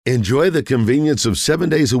Enjoy the convenience of 7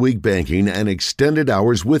 days a week banking and extended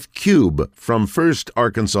hours with Cube from First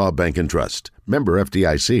Arkansas Bank and Trust. Member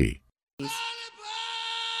FDIC.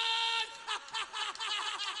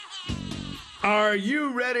 Are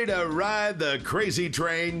you ready to ride the crazy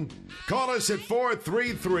train? Call us at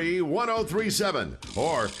 433-1037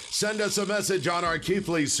 or send us a message on our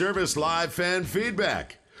Keithley Service Live fan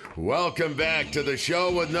feedback. Welcome back to the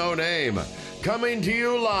show with no name. Coming to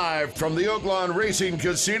you live from the Oaklawn Racing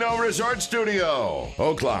Casino Resort Studio.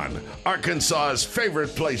 Oaklawn, Arkansas's favorite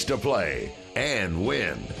place to play and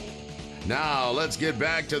win. Now, let's get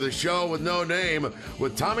back to the show with no name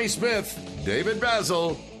with Tommy Smith, David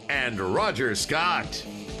Basil, and Roger Scott.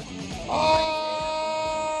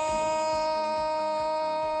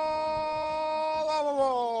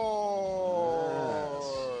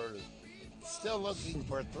 Still looking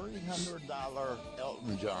for $300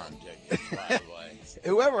 Elton John tickets, by the way.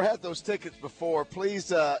 Whoever had those tickets before,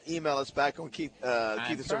 please email us back on Keith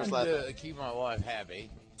the Service Live. I'm trying to keep my wife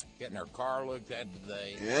happy, getting her car looked at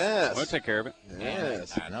today. Yes. We'll take care of it.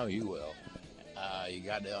 Yes. I know you will. You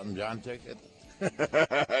got the Elton John ticket?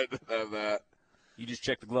 I didn't have that. You just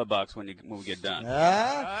check the glove box when we get done.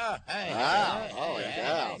 Wow.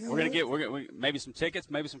 We're gonna get maybe some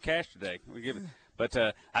tickets, maybe some cash today. We give it, but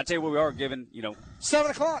I tell you what, we are giving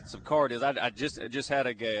 7 o'clock some car deals. I just had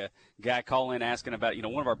a guy call in asking about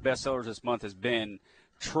one of our best sellers this month has been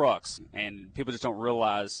trucks, and people just don't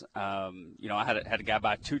realize. I had a guy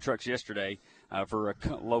buy 2 trucks yesterday for a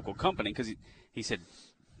local company because he said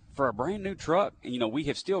for a brand new truck, we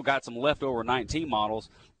have still got some leftover 19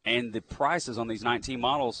 models. And the prices on these 19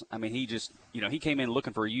 models, I mean, he just, he came in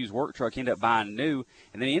looking for a used work truck, he ended up buying new,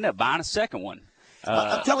 and then he ended up buying a second one.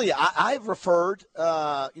 I'm telling you, I've referred,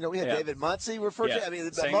 we had David Muncie referred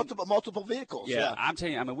to, multiple vehicles. Yeah, I'm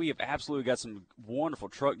telling you, we have absolutely got some wonderful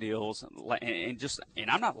truck deals, and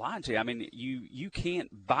I'm not lying to you. I mean, you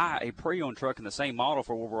can't buy a pre-owned truck in the same model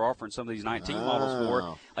for what we're offering some of these 19 models for.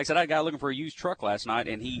 Like I said, I had a guy looking for a used truck last night,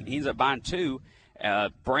 and he ends up buying 2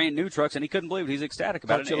 brand new trucks, and he couldn't believe it. He's ecstatic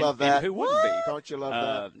about it. Don't you love that? And who wouldn't be? Don't you love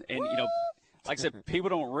that? And like I said,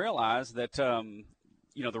 people don't realize that the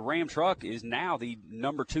Ram truck is now the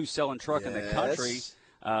number 2 selling truck in the country.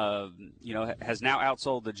 Has now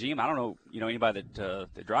outsold the GM. I don't know, anybody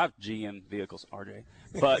that drives GM vehicles, RJ.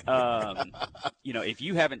 But if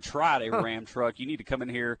you haven't tried a Ram truck, you need to come in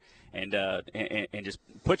here and just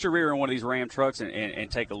put your rear in one of these Ram trucks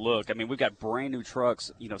and take a look. I mean, we've got brand new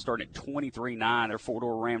trucks, starting at $23,900. They're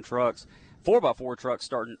 4-door Ram trucks. 4x4 trucks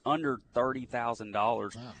starting under $30,000. Wow.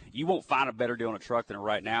 You won't find a better deal on a truck than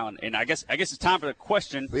right now. And I guess it's time for the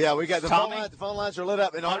question. Yeah, we got the Tommy? phone lines are lit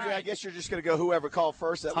up. And Andre, I guess you're just going to go whoever called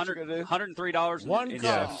first. That's what you're going to do? $103. One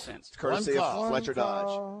call. Courtesy of Fletcher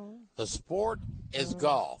Dodge. The sport is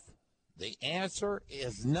golf. The answer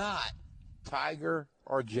is not Tiger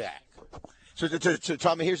or Jack. So,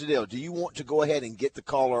 Tommy, here's the deal. Do you want to go ahead and get the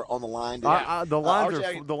caller on the line?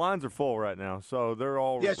 The lines are full right now, so they're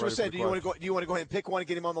all. Yeah, so say, do you want to go ahead and pick one and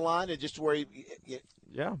get him on the line, and just where he?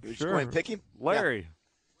 Yeah, sure. Go ahead and pick him, Larry.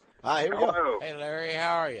 Yeah. All right, here we go. Hello. Hey, Larry,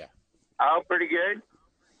 how are you? Oh, pretty good.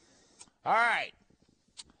 All right.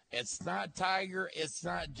 It's not Tiger. It's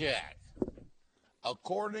not Jack.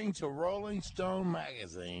 According to Rolling Stone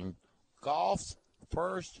magazine, golf's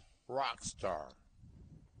first rock star.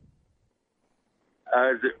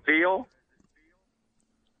 Is it Phil?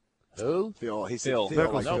 Who? Phil. He said Phil. Phil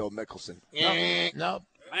Mickelson. Mickelson. Nope.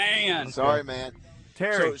 Man. Sorry, man.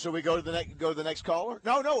 Terry. So we go to the next caller?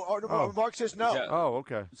 No. Mark says no. Yeah. Oh,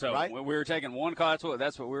 okay. So Right? we were taking one call.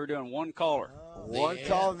 That's what we were doing. One caller. One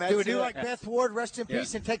call. Do we do like Beth Ward, rest in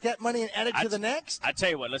peace, and take that money and add it to the next? I tell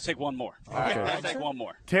you what. Let's take one more. Okay. Let's take one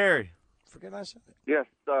more. Terry. Forget I said it. Yes,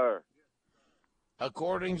 sir.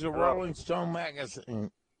 According to Rolling Stone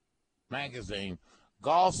magazine,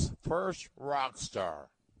 golf's first rock star.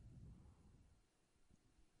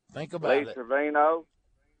 Think about Lee it. Trevino.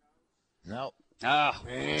 No. I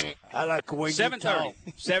like the way 7:30.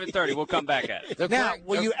 7:30. We'll come back at it. Now,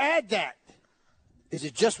 will you add that? Is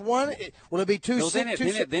it just one? Will it be two? No, then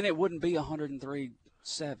it wouldn't be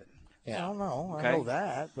 103.7. I don't know. Okay. I know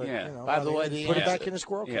that, but Yeah. By the way, the put it answer- back in the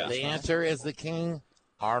squirrel case. Yeah. The answer is the king,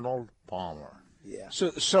 Arnold Palmer. Yeah.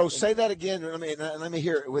 So say that again. Let me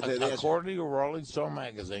hear it with the answer. According to Rolling Stone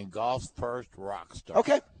magazine, golf's first rock star.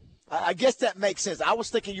 Okay. I guess that makes sense. I was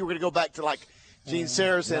thinking you were going to go back to like Gene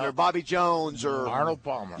Saracen or Bobby Jones or Arnold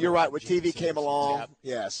Palmer. You're right. When TV came along. Yep.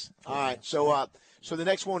 Yes. All right. So the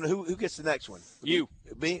next one. Who gets the next one? You.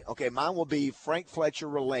 Me. Okay. Mine will be Frank Fletcher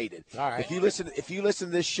related. All right. If you listen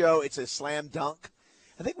to this show, it's a slam dunk.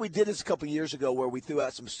 I think we did this a couple of years ago where we threw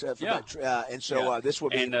out some stuff. This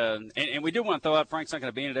would be. And we do want to throw out Frank's not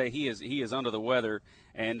going to be in today. He is under the weather.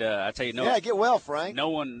 And I tell you, get well, Frank. No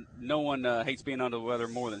one hates being under the weather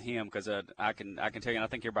more than him because I can tell you, and I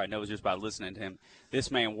think everybody knows just by listening to him.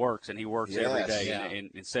 This man works, and he works every day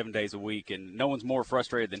and 7 days a week, and no one's more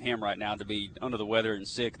frustrated than him right now to be under the weather and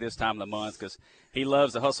sick this time of the month because he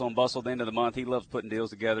loves the hustle and bustle at the end of the month. He loves putting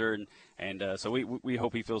deals together, and so we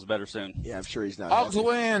hope he feels better soon. Yeah, I'm sure he's not. Hawks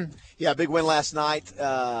win. Yeah, big win last night,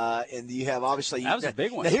 and you have obviously that was a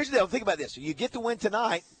big one. Now here's the deal. Think about this: you get the win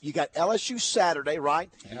tonight. You got LSU Saturday, right?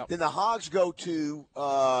 Yep. Then the Hogs go to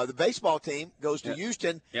the baseball team goes to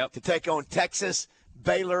Houston to take on Texas,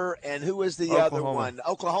 Baylor, and who is the other one?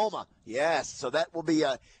 Oklahoma. Yes, so that will be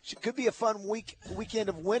could be a fun weekend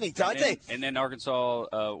of winning. And then Arkansas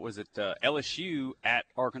LSU at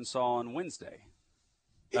Arkansas on Wednesday.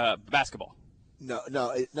 Basketball. No.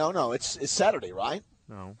 It's Saturday, right?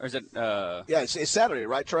 No. Or is it? Yeah, it's Saturday,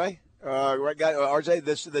 right, Trey? Right, guy, RJ.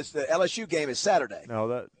 The LSU game is Saturday.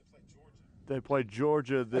 No, they play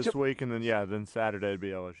Georgia this week, and then Saturday it'd be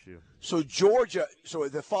LSU. So Georgia. So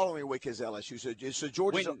the following week is LSU. So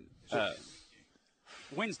Georgia.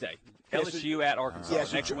 Wednesday. LSU at Arkansas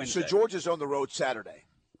next Wednesday. So Georgia's on the road Saturday.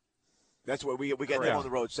 That's what we got them on the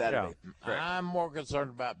road Saturday. Yeah. I'm more concerned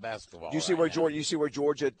about basketball. You see where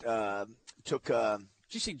Georgia took. Did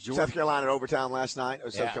you see Georgia? South Carolina in overtime last night?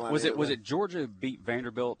 Or South Carolina was it Georgia beat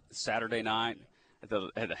Vanderbilt Saturday night at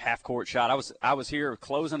the half court shot? I was here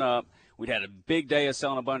closing up. We'd had a big day of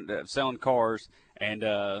selling cars, and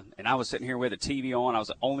I was sitting here with a TV on. I was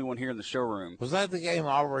the only one here in the showroom. Was that the game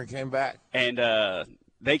Auburn came back? And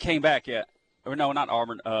they came back yet? Or no, not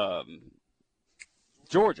Auburn.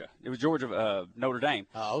 Georgia. It was Georgia, Notre Dame.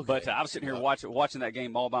 Oh, okay. But I was sitting here watching that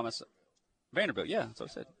game all by myself. Vanderbilt, yeah, that's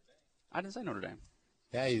what I said. I didn't say Notre Dame.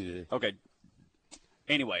 Yeah, you did. Okay.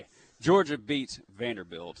 Anyway, Georgia beats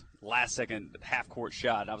Vanderbilt. Last second half-court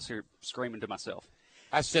shot. I was here screaming to myself.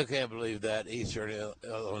 I still can't believe that Eastern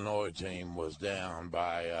Illinois team was down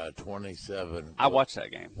by 27. I watched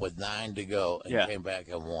that game. With 9 to go and came back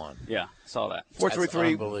and won. Yeah, saw that.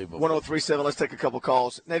 433-1037. Let's take a couple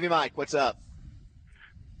calls. Navy Mike, what's up?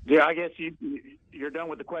 Yeah, I guess you're done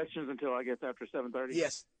with the questions until I guess after 7:30.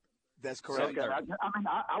 Yes, that's correct. Okay. I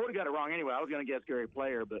would have got it wrong anyway. I was going to guess Gary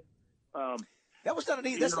Player, but that was not an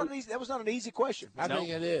easy. That was not an easy question. I think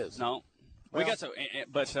it is. No, we got so.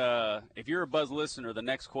 But if you're a Buzz listener, the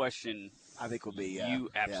next question I think will be you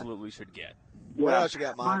absolutely should get. What else you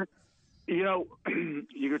got, Mike? You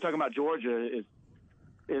were talking about Georgia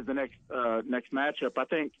is the next matchup. I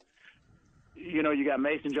think. You got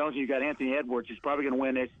Mason Jones and you got Anthony Edwards, who's probably going to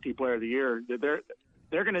win SEC Player of the Year. They're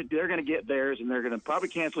going to get theirs, and they're going to probably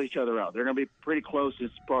cancel each other out. They're going to be pretty close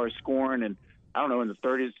as far as scoring, and I don't know, in the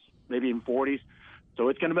 30s, maybe in 40s. So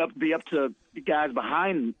it's going to be up to the guys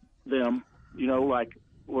behind them.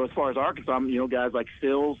 As far as Arkansas, guys like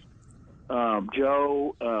Sills,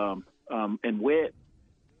 Joe, and Witt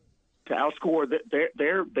to outscore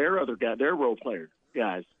their other guys, their role player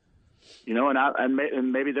guys. And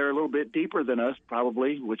maybe they're a little bit deeper than us,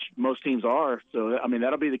 probably, which most teams are. So,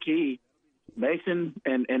 that'll be the key. Mason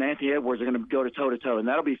and Anthony Edwards are going to go toe-to-toe, and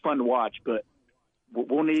that'll be fun to watch. But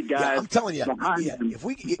we'll need guys I'm telling you, behind them if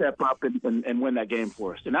we step up and win that game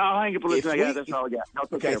for us. And now I'll hang up and listen. That's all I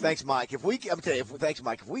got. Okay, thanks, Mike. Thanks,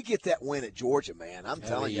 Mike. If we get that win at Georgia, man, I'm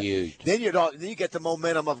telling you, huge. then you get the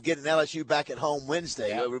momentum of getting LSU back at home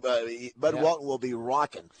Wednesday. Yeah. Bud Walton will be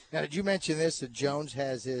rocking. Now, did you mention this? That Jones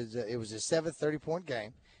has it was his 7th 30-point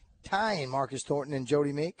game, tying Marcus Thornton and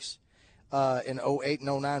Jody Meeks. In 08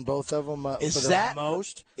 and 09, both of them the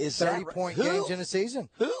most 30-point games in a season.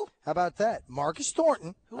 Who? How about that? Marcus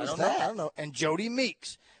Thornton. Who is that? I don't know. And Jody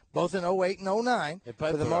Meeks, both in 08 and 09.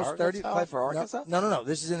 For the most 30. Played for Arkansas? No.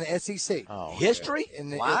 This is in the SEC. Oh, history?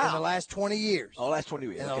 In the last 20 years. Oh, last 20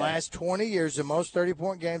 years. In the last 20 years, the most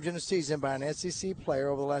 30-point games in a season by an SEC player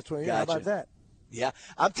over the last 20 years. Gotcha. How about that? Yeah,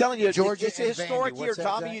 I'm telling you, Georgia it's a historic year,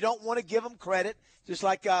 Tommy. Zach? You don't want to give them credit, just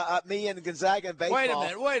like me and Gonzaga in baseball.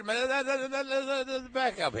 Wait a minute.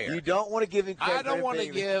 Back up here. You don't want to give him credit. I don't want to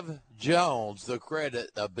give Jones the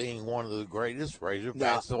credit of being one of the greatest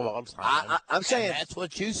Razorbacks of all time. I'm saying that's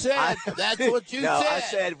what you said. That's what you said. I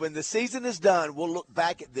said when the season is done, we'll look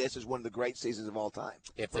back at this as one of the great seasons of all time.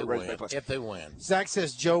 If they win. Zach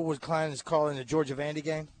says Joe was Klein is calling the Georgia Vandy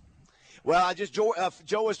game. Well,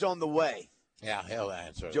 Joe is on the way. Yeah, he'll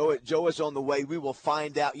answer. Joe is on the way. We will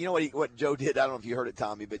find out. You know what Joe did? I don't know if you heard it,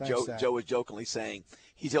 Tommy, but Thanks, Joe was jokingly saying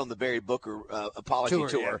He's on the Barry Booker apology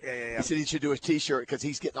tour. Yeah. He said he should do a T-shirt because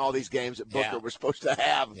he's getting all these games that Booker was supposed to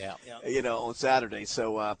have, on Saturday.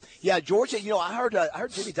 So, Georgia. I heard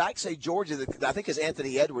Jimmy Dykes say Georgia. I think it's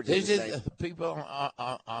Anthony Edwards. These people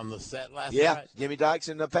on the set last night. Yeah, Jimmy Dykes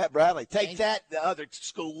and Pat Bradley. Take that, the other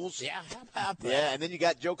schools. Yeah, how about that? Yeah, and then you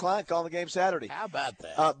got Joe Klein calling the game Saturday. How about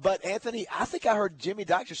that? But Anthony, I think I heard Jimmy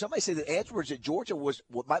Dykes or somebody say that Edwards at Georgia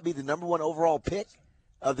might be the number 1 overall pick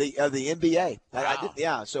of the NBA. Wow.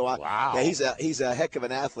 Wow. He's a heck of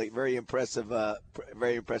an athlete. Very impressive guy.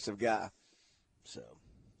 So,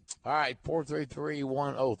 all right,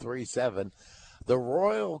 433-1037. The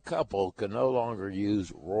royal couple can no longer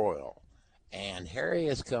use royal, and Harry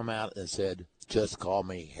has come out and said, "Just call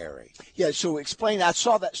me Harry." Yeah. So explain. I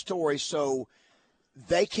saw that story. So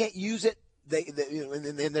they can't use it. They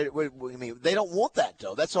don't want that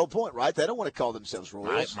though. That's the whole point, right? They don't want to call themselves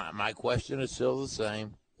royals. My question is still the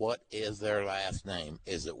same. What is their last name?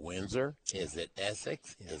 Is it Windsor? Is it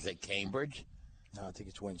Essex? Yeah. Is it Cambridge? No, I think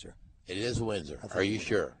it's Windsor. It is Windsor. Are you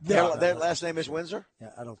sure? Their last name is Windsor? Yeah,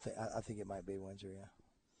 I think it might be Windsor, yeah.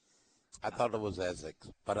 I thought it was Essex,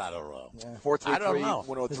 but I don't know. Yeah.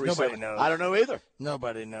 433-1037. Nobody knows. I don't know either.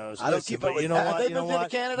 Nobody knows. I don't keep up with that. You know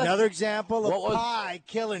what? Canada? Another example of pie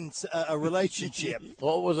killing a relationship.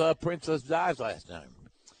 What was Princess Di's last name?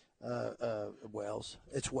 Wells.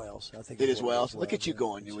 It's Wells. I think it is Wells. Look at you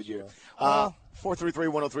going, would you?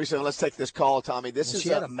 433-1037. Let's take this call, Tommy. She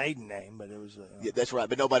had a maiden name, but it was. Yeah, that's right,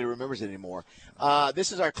 but nobody remembers it anymore.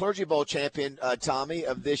 This is our Clergy Bowl champion, Tommy,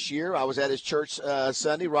 of this year. I was at his church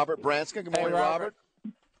Sunday. Robert Branscombe. Good morning, Robert.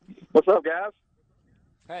 What's up, guys?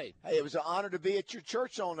 Hey, it was an honor to be at your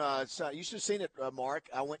church on Sunday. You should have seen it, Mark.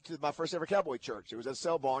 I went to my first ever Cowboy church. It was at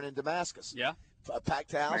Cell Barn in Damascus. Yeah. A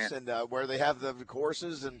packed house, and where they have the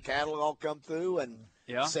horses and cattle all come through, and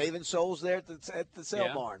saving souls there at the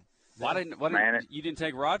Cell Barn. Why didn't you didn't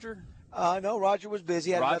take Roger? No, Roger was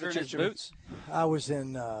busy. Roger in his boots. I was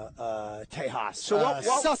in Tejas. So what,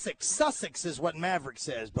 Sussex. Sussex is what Maverick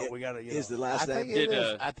says, but we got to. Is the last name?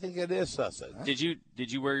 I think it is Sussex. Did you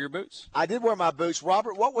wear your boots? I did wear my boots.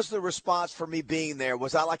 Robert, what was the response for me being there?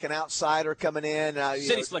 Was I like an outsider coming in?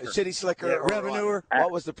 City slicker, revenuer. What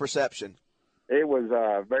was the perception? It was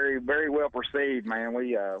very, very well perceived, man.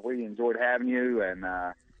 We enjoyed having you, and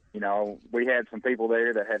we had some people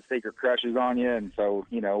there that had secret crushes on you, and so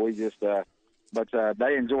we just but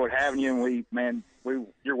they enjoyed having you, and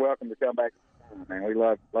you're welcome to come back, man. We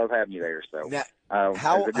love having you there. So now,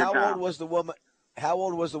 how old was the woman? How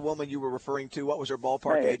old was the woman you were referring to? What was her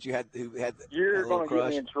ballpark age? You're going to get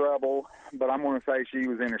me in trouble, but I'm going to say she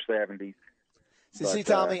was in her 70s. See,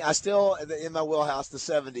 Tommy, I still, in my wheelhouse, the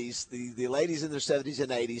 70s, the ladies in their 70s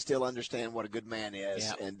and 80s still understand what a good man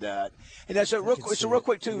is. Yeah. And so real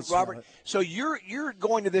quick, too, Robert, so you're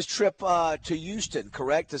going to this trip to Houston,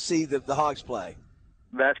 correct, to see the Hogs play?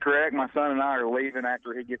 That's correct. My son and I are leaving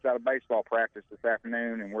after he gets out of baseball practice this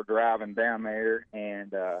afternoon, and we're driving down there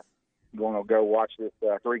and going to go watch this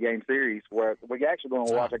 3-game series where we're actually going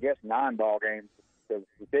to watch, I guess, 9 ball games because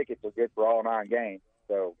the tickets are good for all 9 games.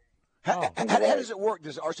 So. How does it work?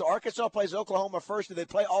 So Arkansas plays Oklahoma first. Do they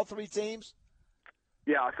play all 3 teams?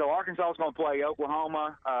 Yeah, so Arkansas is going to play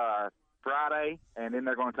Oklahoma Friday, and then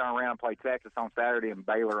they're going to turn around and play Texas on Saturday and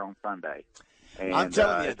Baylor on Sunday. And, I'm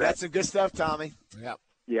telling you, that's some good stuff, Tommy.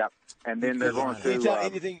 Yeah. And then they're going to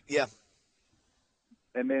anything. Yeah.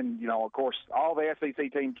 And then, of course, all the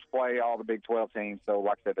SEC teams play all the Big 12 teams. So,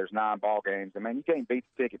 like I said, there's 9 ball games. And, man, you can't beat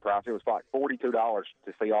the ticket price. It was like $42 to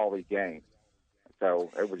see all these games.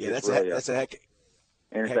 So it was that's a heck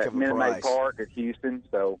of a Minute Maid Park at Houston.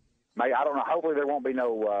 So I don't know. Hopefully there won't be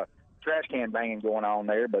no trash can banging going on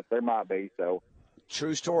there, but there might be. So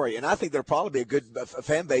true story. And I think there'll probably be a good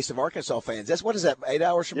fan base of Arkansas fans. What is that? 8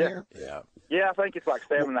 hours from here? Yeah, I think it's like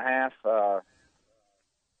 7.5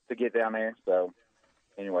 to get down there. So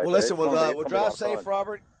anyway, well, listen, we'll drive safe,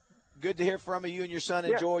 Robert. Good to hear from you and your son.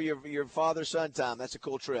 Enjoy your father-son time. That's a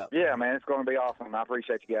cool trip. Yeah, man, it's going to be awesome. I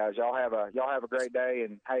appreciate you guys. Y'all have a great day,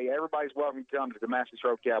 and hey, everybody's welcome to come to the Damascus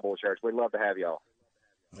Road Cowboy Church. We'd love to have y'all.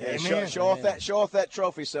 Yeah, show off that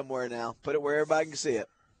trophy somewhere now. Put it where everybody can see it.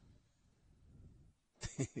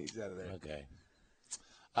 He's out of there. Okay.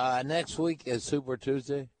 Next week is Super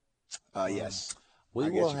Tuesday. Yes. We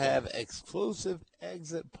will have exclusive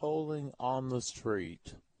exit polling on the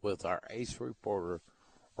street with our ace reporter,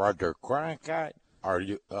 Roger Cronkite, or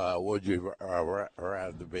would you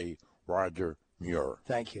rather be Roger Muir?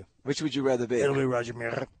 Thank you. Which would you rather be? It'll be Roger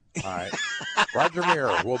Muir. All right. Roger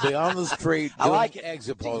Muir will be on the street doing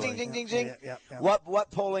exit polling. Ding. Yeah. What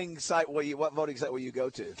polling site what voting site will you go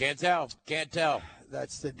to? Can't tell.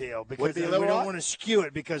 That's the deal. Because we don't want to skew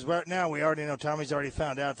it because right now we already know Tommy's already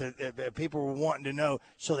found out that people were wanting to know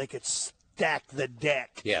so they could stack the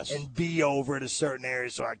deck and be over at a certain area.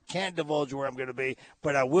 So I can't divulge where I'm going to be,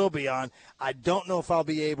 but I will be on. I don't know if I'll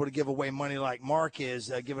be able to give away money like Mark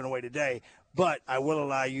is giving away today, but I will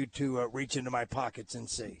allow you to reach into my pockets and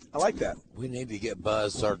see. I like that. We need to get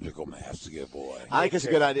Buzz surgical masks to give away. I think it's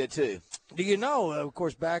a good idea, too. Do you know, of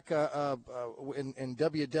course, back in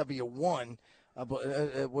WW1,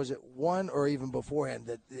 was it one or even beforehand,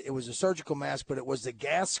 that it was a surgical mask, but it was the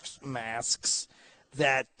gas masks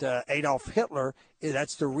that Adolf Hitler,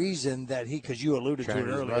 that's the reason that because you alluded to it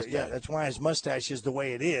earlier. Yeah, that's why his mustache is the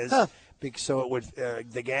way it is. Huh. So it would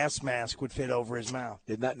the gas mask would fit over his mouth.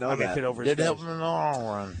 Did not know that. Fit over his face. Help him in the long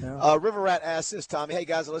run. River Rat asks this, Tommy. Hey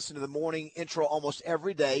guys, I listen to the morning intro almost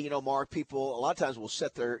every day. You know, Mark, people a lot of times will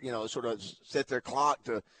set their set their clock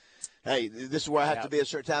to, hey, this is where I have to be at a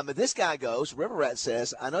certain time. But this guy goes. River Rat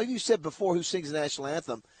says, I know you said before who sings the national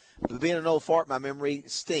anthem, but being an old fart, my memory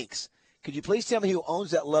stinks. Could you please tell me who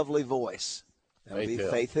owns that lovely voice? That would be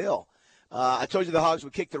Faith Hill. I told you the Hogs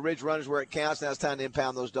would kick the Ridge Runners where it counts. Now it's time to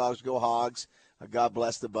impound those dogs. Go Hogs. God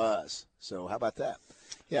bless the Buzz. So how about that?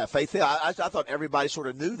 Yeah, Faith Hill. I thought everybody sort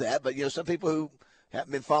of knew that, but, some people who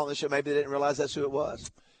haven't been following the show, maybe they didn't realize that's who it was.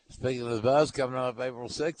 Speaking of the Buzz, coming up April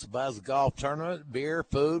 6th, Buzz Golf Tournament, beer,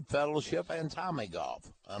 food, fellowship, and Tommy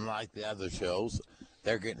Golf. Unlike the other shows,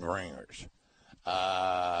 they're getting ringers.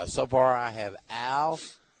 So far I have Al,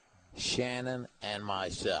 Shannon, and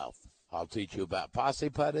myself. I'll teach you about posse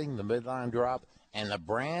putting, the midline drop, and the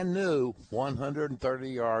brand new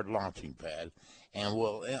 130-yard launching pad, and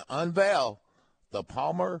we'll unveil the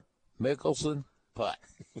Palmer Mickelson putt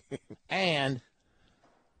and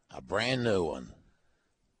a brand new one,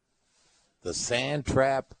 the Sand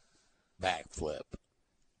Trap backflip.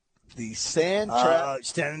 The Sand Trap?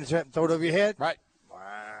 Stand in the trap, throw it over your head? Right.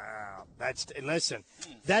 Wow. That's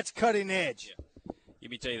cutting edge. Yeah. You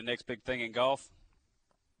me tell you the next big thing in golf?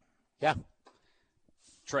 Yeah.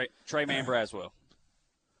 Trayman Braswell.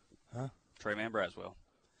 Huh? Trayman Braswell.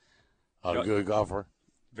 A good golfer.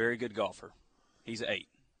 Very good golfer. He's 8.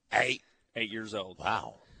 8 years old.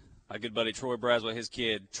 Wow. My good buddy Troy Braswell, his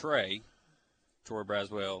kid Troy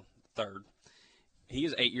Braswell III. He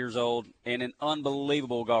is 8 years old and an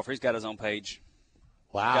unbelievable golfer. He's got his own page.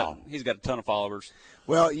 Wow. He's got a ton of followers.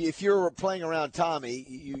 Well, if you're playing around Tommy,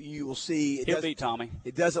 you will see he'll beat Tommy.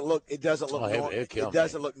 It doesn't look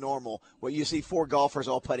normal. Well, you see 4 golfers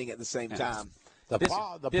all putting at the same time. The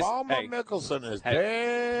Palmer Mickelson is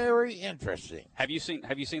very interesting. Have you seen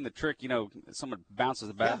the trick? Someone bounces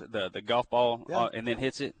the golf ball and then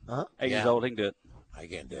hits it. 8 years old, he can do it. I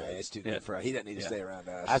can't do it. It's too good for he doesn't need to stay around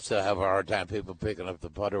us. I still have a hard time people picking up the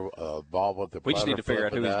putter ball with the putter. We just need to figure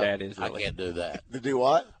out who his dad is. Really. I can't do that. To do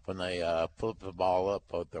what? When they flip the ball up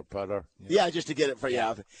with their putter. Yeah, just to get it for you.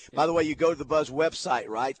 Yeah. By the way, you go to the Buzz website,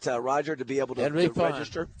 right, Roger, to be able to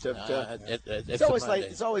register.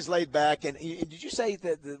 It's always laid back. And did you say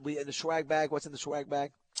that we in the swag bag? What's in the swag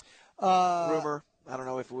bag? Rumor. I don't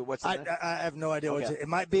know what's in there. I have no idea. It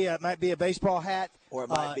might be a baseball hat, or it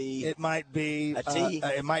might be a tee.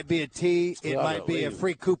 It might be a tee. It might be a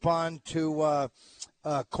free coupon to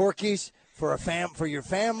Corky's for your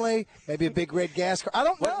family. Maybe a big red gas car. I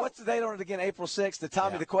don't know. What's the date on it again? April 6th.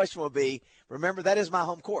 Tommy, the question will be: remember, that is my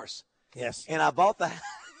home course. Yes. And I bought the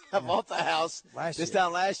house this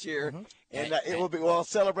time last year, and it will be. We'll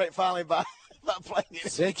celebrate finally by.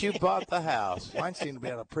 Since you bought the house. Mine seemed to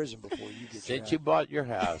be out of prison before you get Since you bought your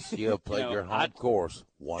house, you have played your home course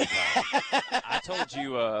one time. I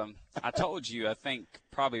told you, I think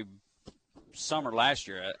probably summer last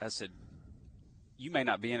year, I said, you may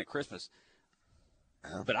not be in at Christmas.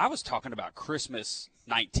 But I was talking about Christmas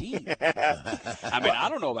 19. I mean, I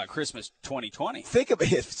don't know about Christmas 2020. Think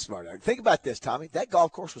about this, Tommy. That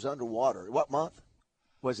golf course was underwater. What month?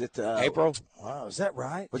 Was it April? Wow, is that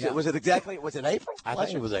right? Was it April? I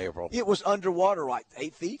think it was April. It was underwater, right?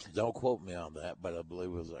 8 feet? Don't quote me on that, but I believe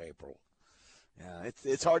it was April. Yeah,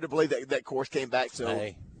 it's hard to believe that course came back so.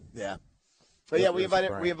 Hey. Yeah. But we invite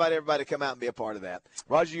everybody to come out and be a part of that.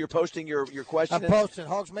 Roger, you're posting your question. I'm posting.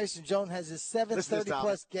 Hogs Mason Jones has his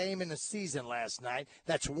 730-plus game in the season last night.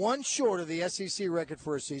 That's one short of the SEC record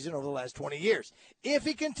for a season over the last 20 years. If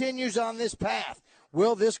he continues on this path,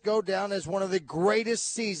 will this go down as one of the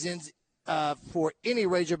greatest seasons for any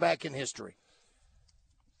Razorback in history?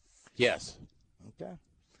 Yes. Okay.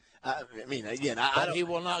 I mean, again, he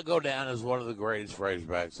will not go down as one of the greatest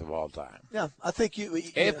Razorbacks of all time. Yeah, I think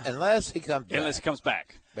unless he comes back. Unless he comes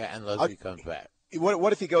back. Yeah, unless he comes back.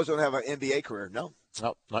 What if he goes on to have an NBA career? No.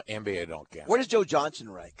 No, NBA don't count. Where does Joe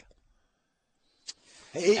Johnson rank?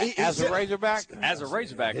 As a Razorback? As a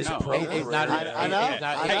Razorback, no. I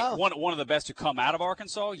know. One of the best to come out of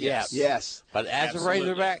Arkansas, yes. Yes. But as a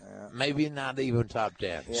Razorback, maybe not even top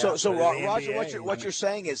 10. Yeah. So Roger, what you're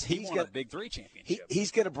saying is he's won a Big 3 championship.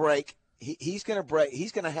 He's going to break. He's going to break.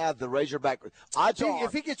 He's going to have the Razorback.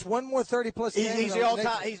 If he gets one more 30-plus games, he's the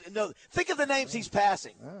all-time. Think of the names he's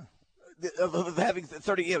passing. Of having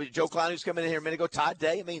 30, Joe Klein, who's coming in here a minute ago, Todd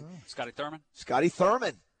Day. I mean, Scotty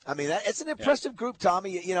Thurman. I mean, it's an impressive group,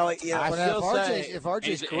 Tommy. If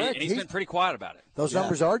RJ's correct, he's been pretty quiet about it. Those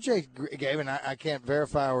numbers RJ gave, and I can't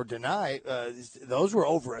verify or deny, those were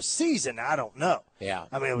over a season. I don't know. Yeah,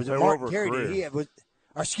 I mean, it was a Martin Carey.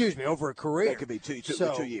 Over a career. It could be two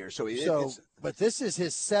years. But this is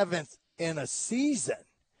his 7th in a season.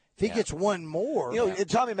 If he gets one more.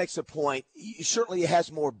 Tommy makes a point. Certainly it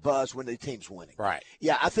has more buzz when the team's winning. Right.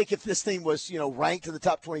 Yeah, I think if this team was, ranked in the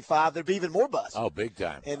top 25, there'd be even more buzz. Oh, big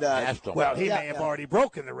time. And he may have already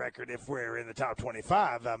broken the record if we're in the top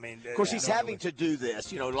 25. I mean, of course, he's having to do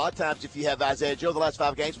this. A lot of times if you have Isaiah Joe the last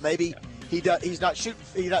 5 games, maybe he's not shooting.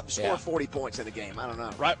 He doesn't score 40 points in a game. I don't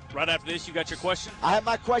know. Right after this, you got your question? I have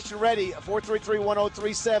my question ready.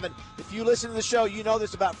 433-1037. If you listen to the show, you know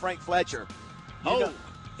this about Frank Fletcher.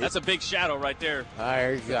 That's a big shadow right there.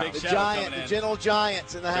 There you go. The Gentle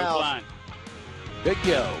Giants in the house. Klein. Big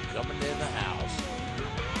Joe coming in the house.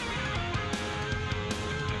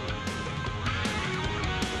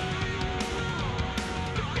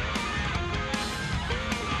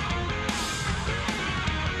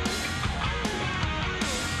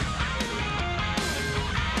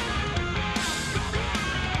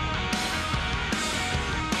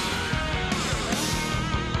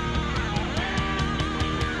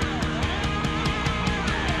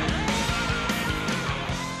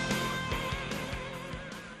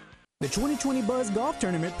 The 2020 Buzz Golf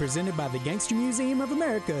Tournament presented by the Gangster Museum of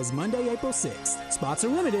America is Monday, April 6th. Spots are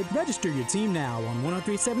limited. Register your team now on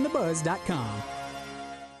 1037thebuzz.com.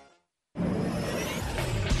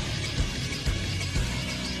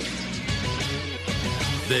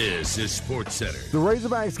 This is SportsCenter. The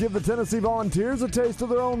Razorbacks give the Tennessee Volunteers a taste of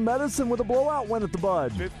their own medicine with a blowout win at the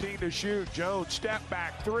Bud. 15 to shoot. Jones step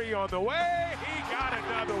back 3 on the way. He got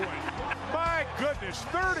another one. My goodness,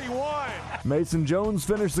 31. Mason Jones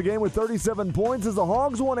finished the game with 37 points as the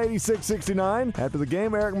Hogs won 86-69. After the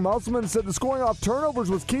game, Eric Musselman said the scoring off turnovers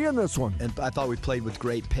was key in this one. And I thought we played with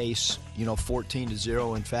great pace,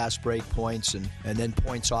 14-0 in fast break points and then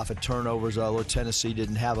points off of turnovers. Although Tennessee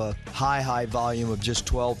didn't have a high volume of just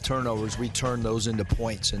 12 turnovers, we turned those into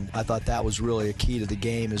points. And I thought that was really a key to the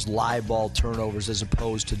game is live ball turnovers as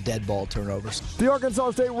opposed to dead ball turnovers. The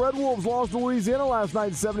Arkansas State Red Wolves lost to Louisiana last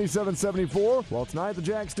night 77-74. Well, tonight the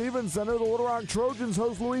Jack Stevens Center, the Little Rock Trojans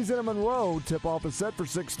host Louisiana Monroe. Tip-off is set for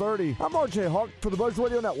 6:30. I'm RJ Hawk for the Buzz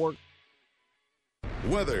Radio Network.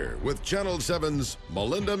 Weather with Channel 7's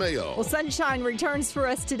Melinda Mayo. Well, sunshine returns for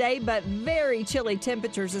us today, but very chilly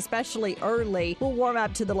temperatures, especially early. We'll warm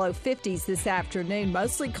up to the low 50s this afternoon.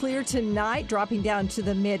 Mostly clear tonight, dropping down to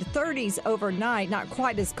the mid-30s overnight. Not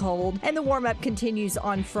quite as cold. And the warm-up continues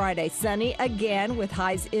on Friday. Sunny again with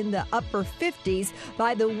highs in the upper 50s.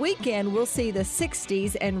 By the weekend, we'll see the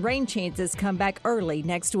 60s and rain chances come back early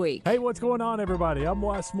next week. Hey, what's going on, everybody? I'm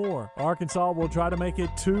Wes Moore. Arkansas will try to make it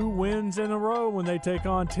 2 wins in a row when they take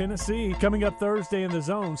on Tennessee. Coming up Thursday in the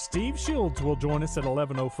Zone, Steve Shields will join us at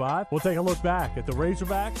 11:05. We'll take a look back at the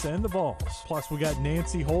Razorbacks and the Vols. Plus, we got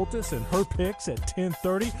Nancy Holtis and her picks at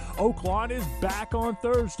 10:30. Oaklawn is back on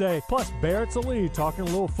Thursday. Plus, Barrett's the lead talking a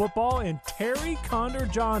little football, and Terry Condor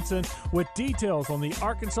Johnson with details on the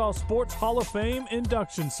Arkansas Sports Hall of Fame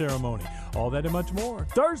induction ceremony. All that and much more.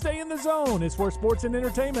 Thursday in the Zone is where sports and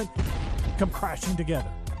entertainment come crashing together.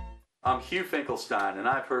 I'm Hugh Finkelstein, and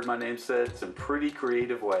I've heard my name said some pretty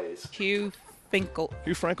creative ways. Hugh Finkel.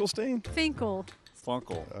 Hugh Frankelstein? Finkel.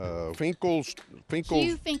 Funkel.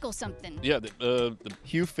 Hugh Finkel something. Yeah, the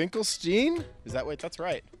Hugh Finkelstein? Is that that's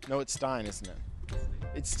right. No, it's Stein, isn't it?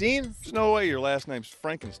 It's Steen? There's no way your last name's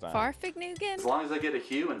Frankenstein. Farfignugan? As long as I get a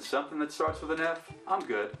Hugh and something that starts with an F, I'm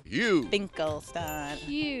good. Hugh Finkelstein.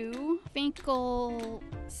 Hugh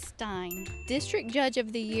Finkelstein. District Judge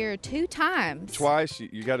of the Year 2 times. Twice,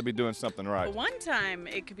 you got to be doing something right. One time,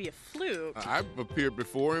 it could be a fluke. I've appeared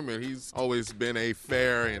before him, and he's always been a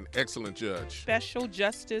fair and excellent judge. Special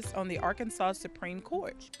Justice on the Arkansas Supreme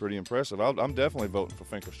Court. Pretty impressive. I'm definitely voting for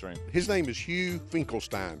Finkelstein. His name is Hugh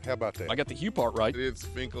Finkelstein. How about that? I got the Hugh part right. It's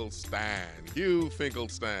Finkelstein. Hugh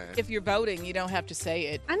Finkelstein. If you're voting, you don't have to say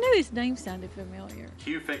it. I knew his name sounded familiar.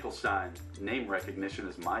 Hugh Finkelstein. Name recognition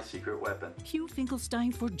is my secret weapon. Hugh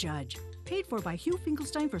Finkelstein for Judge. Paid for by Hugh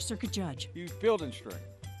Finkelstein for Circuit Judge. Hughes Building String.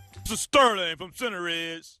 This is Sterling from Center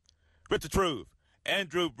Ridge with the truth.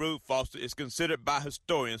 Andrew Brood Foster is considered by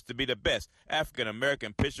historians to be the best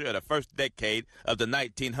African-American pitcher of the first decade of the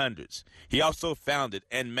 1900s. He also founded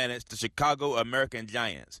and managed the Chicago American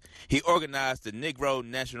Giants. He organized the Negro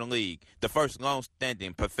National League, the first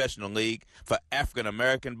long-standing professional league for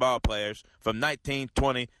African-American ball players from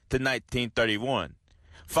 1920 to 1931.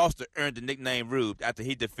 Foster earned the nickname Rube after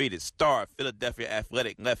he defeated star Philadelphia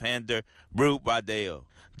Athletic left-hander Rube Waddell.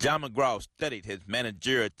 John McGraw studied his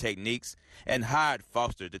managerial techniques and hired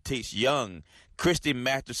Foster to teach young Christy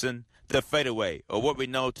Masterson the fadeaway, or what we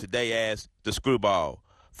know today as the screwball.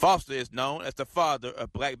 Foster is known as the father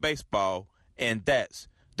of black baseball, and that's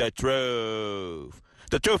the truth.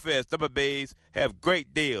 The truth is, Double B's have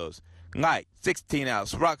great deals, like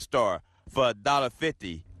 16-ounce Rockstar for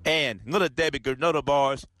 $1.50 and Little Debbie granola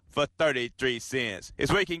bars for 33 cents.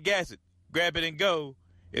 It's where you can gas it. Grab it and go.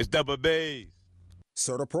 It's Double B's.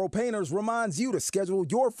 CertaPro Painters reminds you to schedule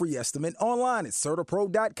your free estimate online at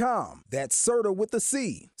CertaPro.com. That's Certa with a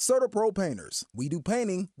C. CertaPro Painters. We do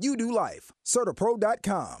painting, you do life.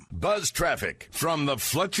 CertaPro.com. Buzz traffic from the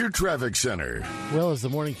Fletcher Traffic Center. Well, as the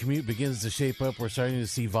morning commute begins to shape up, we're starting to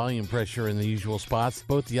see volume pressure in the usual spots.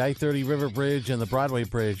 Both the I-30 River Bridge and the Broadway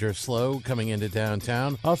Bridge are slow coming into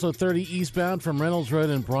downtown. Also 30 eastbound from Reynolds Road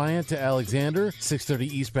in Bryant to Alexander.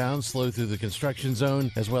 630 eastbound slow through the construction zone,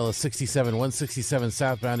 as well as 167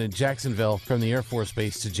 southbound in Jacksonville from the Air Force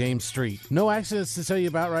Base to James Street. No accidents to tell you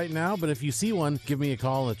about right now, but if you see one, give me a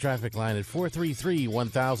call on the traffic line at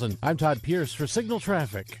 433-1000. I'm Todd Pierce for Signal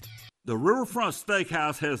Traffic. The Riverfront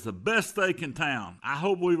Steakhouse has the best steak in town. I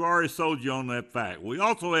hope we've already sold you on that fact. We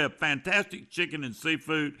also have fantastic chicken and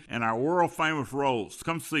seafood and our world-famous rolls.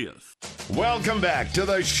 Come see us. Welcome back to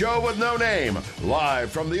the show with no name, live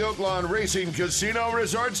from the Oaklawn Racing Casino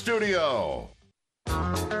Resort Studio.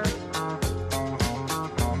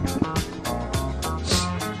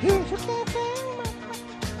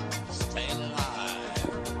 Staying alive.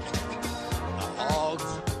 The Hogs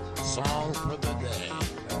song for the day.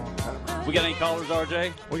 We got any callers,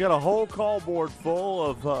 RJ? We got a whole call board full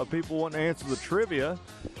of people wanting to answer the trivia.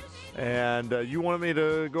 And you wanted me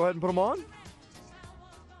to go ahead and put them on?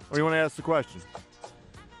 Or you want to ask the question?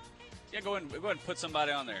 Yeah, go ahead and put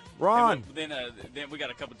somebody on there. Ron. Then we got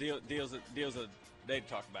a couple deals a day to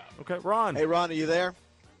talk about. Okay, Ron. Hey, Ron, are you there?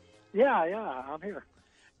 Yeah, I'm here.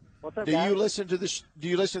 What's up, Do guys? you listen to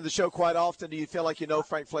the show quite often? Do you feel like you know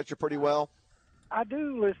Frank Fletcher pretty well? I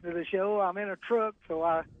do listen to the show. I'm in a truck,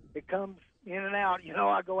 so it comes in and out. You know,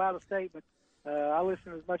 I go out of state, but I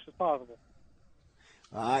listen as much as possible.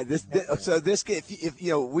 All right. If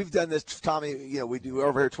you know, we've done this, Tommy. You know, we do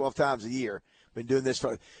over here 12 times a year. Been doing this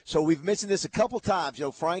so we've mentioned this a couple times. You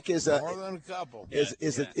know, Frank is more than a couple.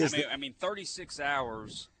 I mean, 36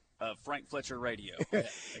 hours of Frank Fletcher radio a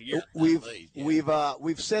year.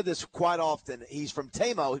 We've said this quite often. He's from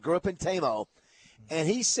Tamo. He grew up in Tamo, and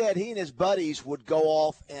he said he and his buddies would go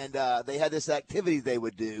off and they had this activity they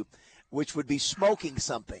would do, which would be smoking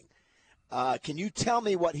something. Can you tell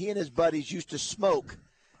me what he and his buddies used to smoke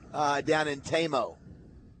down in Tamo?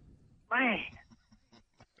 Man.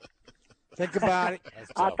 Think about it.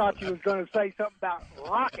 I thought you was going to say something about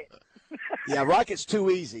Rocket. Yeah, Rocket's too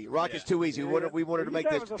easy. Rocket's too easy. We wanted to make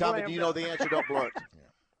this. Tommy, do you know the answer? Don't blurt.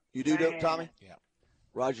 You do, Tommy? Yeah.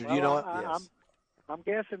 Roger, do you know it? Yes. I'm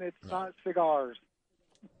guessing it's not cigars.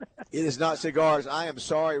 It is not cigars. I am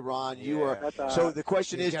sorry, Ron. You are. So the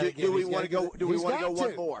question is, do we want to go? Do we want to go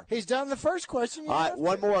one more? He's done the first question. All right,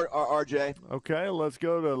 one more, RJ. Okay, let's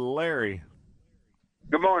go to Larry.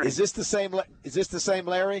 Good morning. Is this the same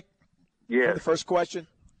Larry? Yeah. For the first question.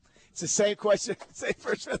 It's the same question. Same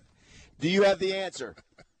first. Do you have the answer?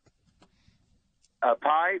 A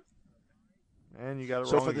pipe. And you got it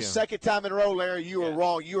so wrong for the again. second time in a row, Larry, you were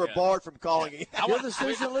wrong. You were barred from calling it. You're the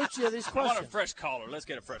Susan Lucci of these I want questions. a fresh caller. Let's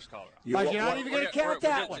get a fresh caller. You're not even going to count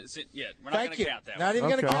that one. Yeah, we're not going to count that one. Not even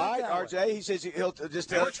going to count All right, that one. RJ, he says he'll just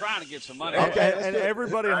tell. We're trying to get some money. Okay, and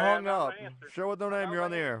everybody hung up. Show with no name, you're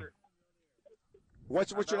on the air.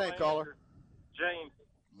 What's your name, caller? James.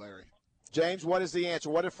 Larry. James, what is the answer?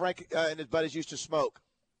 What did Frank and his buddies used to smoke?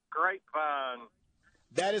 Grapevine.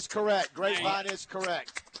 That is correct. Grapevine is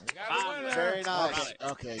correct. Very nice.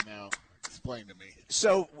 Okay, now explain to me.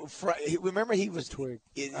 So remember, he was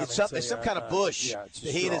it's some kind of bush that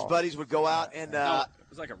he and his buddies would go out and. It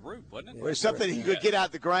was like a root, wasn't it? It was something you could get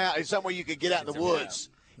out the ground. It's somewhere you could get out in the woods,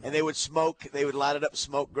 and they would smoke. They would light it up,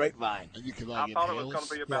 smoke grapevine. And you could I thought it was going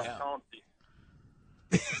to be about Chauncey.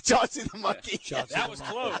 Chauncey the monkey. That was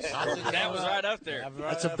close. That was right up there.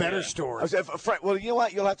 That's a better story. Frank, well, you know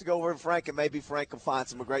what? You'll have to go over to Frank, and maybe Frank will find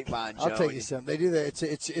some grapevine, Joe. I'll tell you something. They do that.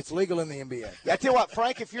 It's legal in the NBA. Yeah, I tell you what,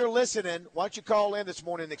 Frank, if you're listening, why don't you call in this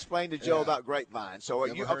morning and explain to Joe about grapevine? So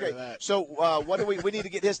okay. So what do we need to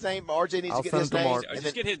get his name? RJ needs to get his name.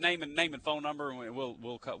 Just get his name and phone number, and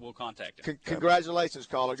we'll contact him. Congratulations,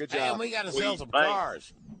 caller. Good job. And we got to sell some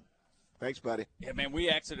cars. Thanks, buddy. Yeah, man,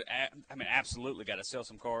 we absolutely got to sell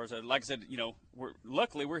some cars. Like I said,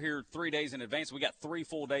 luckily we're here 3 days in advance. We got 3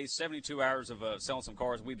 full days, 72 hours of selling some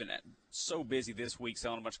cars. We've been so busy this week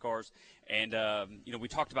selling a bunch of cars. And, we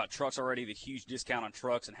talked about trucks already, the huge discount on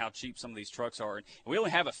trucks and how cheap some of these trucks are. And we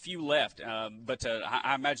only have a few left, but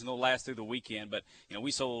I imagine they'll last through the weekend. But,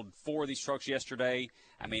 we sold 4 of these trucks yesterday.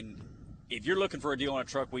 I mean, if you're looking for a deal on a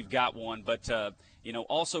truck, we've got one. But,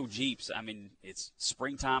 also Jeeps. I mean, it's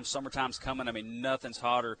springtime, summertime's coming. I mean, nothing's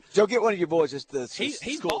hotter. Joe, get one of your boys. It's the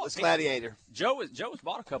Gladiator. Joe has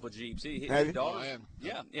bought a couple of Jeeps. He's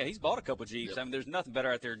bought a couple of Jeeps. Yep. I mean, there's nothing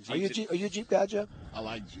better out there than Jeeps. Are you a Jeep guy, Joe? I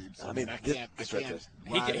like Jeeps. I mean,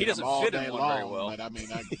 he doesn't fit in one very well. But I mean,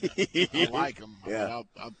 I like them. Yeah.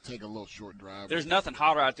 I'll take a little short drive. There's nothing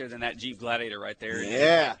hotter out there than that Jeep Gladiator right there.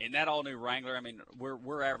 Yeah. And that all new Wrangler. I mean,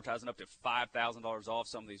 we're advertising up to $5,000 off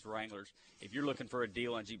some of these Wranglers. If you're looking for a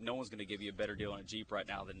deal on a Jeep, no one's going to give you a better deal on a Jeep right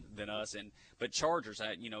now than us. But Chargers,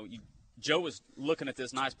 Joe was looking at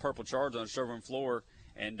this nice purple Charger on the showroom floor,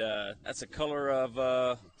 and that's the color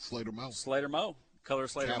of Slater Moe. Color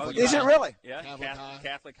of Slater Moe. Is it really? Yeah,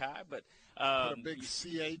 Catholic High. But put a big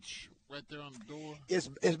CH right there on the door.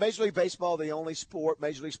 Is Major League Baseball the only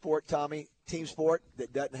Major League sport, Tommy, team sport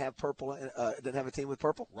that doesn't have purple? Doesn't have a team with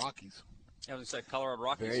purple? Rockies. I was going to say Colorado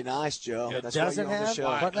Rockies. Very nice, Joe. It That's doesn't why you're on the show.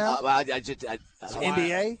 what now?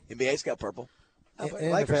 NBA? NBA's got purple.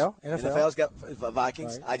 NFL's got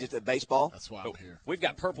Vikings. Right. I just did baseball. That's why I'm here. We've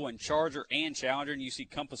got purple in Charger and Challenger, and you see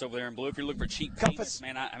Compass over there in blue. If you're looking for cheap Compass,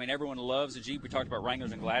 man, I mean, everyone loves a Jeep. We talked about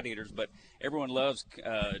Wranglers and Gladiators, but everyone loves.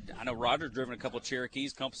 I know Roger's driven a couple of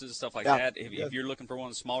Cherokees, Compasses, and stuff like that. If you're looking for one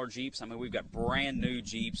of the smaller Jeeps, I mean, we've got brand new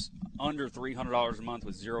Jeeps under $300 a month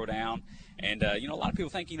with zero down. And a lot of people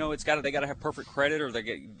think they got to have perfect credit or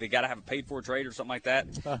they got to have a paid for trade or something like that.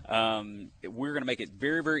 We're going to make it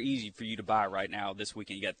very, very easy for you to buy right now this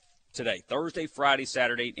weekend. You got today, Thursday, Friday,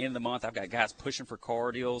 Saturday, end of the month. I've got guys pushing for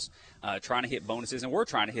car deals, trying to hit bonuses, and we're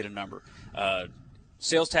trying to hit a number.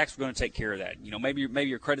 Sales tax, we're going to take care of that. Maybe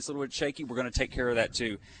your credit's a little bit shaky. We're going to take care of that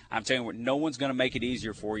too. I'm telling you, no one's going to make it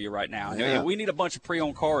easier for you right now. Yeah. We need a bunch of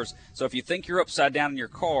pre-owned cars. So if you think you're upside down in your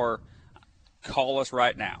car, call us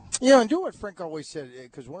right now. And do what Frank always said,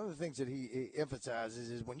 because one of the things that he emphasizes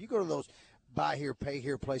is when you go to those buy here, pay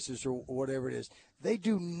here places or whatever it is, they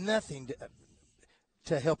do nothing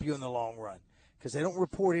to help you in the long run. Because they don't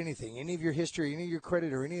report anything, any of your history, any of your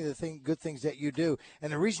credit, or any of the good things that you do.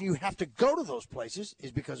 And the reason you have to go to those places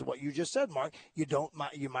is because of what you just said, Mark.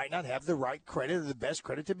 You might not have the right credit or the best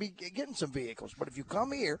credit to be getting some vehicles. But if you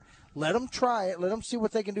come here, let them try it, let them see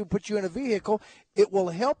what they can do, put you in a vehicle. It will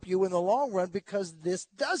help you in the long run because this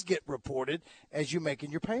does get reported as you're making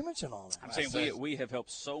your payments and all that. I'm saying we have helped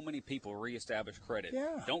so many people reestablish credit.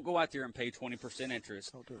 Yeah. Don't go out there and pay 20%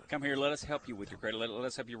 interest. Come here, let us help you with your credit. Let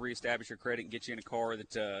us help you reestablish your credit and get you in a car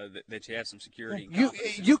that you have some security.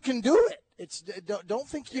 You can do it. Don't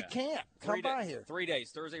think you can't. Come by here. 3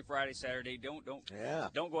 days, Thursday, Friday, Saturday. Don't go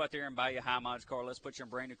out there and buy you a high mileage car. Let's put you in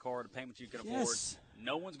a brand new car, the payment you can afford.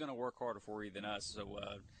 No one's going to work harder for you than us. So,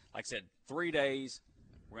 like I said, 3 days.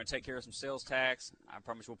 We're going to take care of some sales tax. I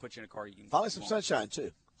promise we'll put you in a car you can. Finally, some sunshine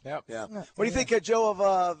too. Yep. Yeah. What do you think, Joe,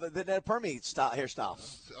 of the Ned Permy hairstyle?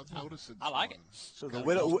 I've noticed it. I like it. So the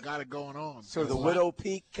widow got it going on. So the widow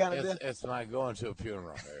peak kind of. It's like going to a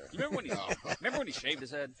funeral there. You remember when he shaved his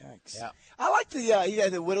head? Thanks. Yeah. I like the he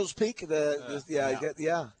had the widow's peak.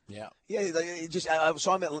 Yeah. He just I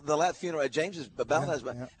saw him at the last funeral at James's Valentine's.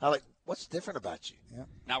 But I'm like, what's different about you? Yeah.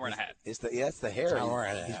 Not wearing a hat. It's the hair. Not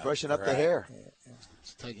wearing a He's hat. brushing up the hair.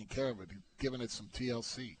 He's taking care of it. He's giving it some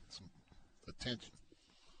TLC, some attention.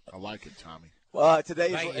 I like it, Tommy. Well,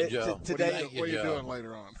 today Thank you, Joe. Today, what are you doing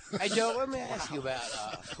later on? Hey, Joe, let me ask you about.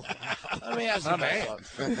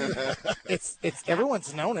 It's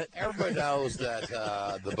everyone's known it. Everybody knows that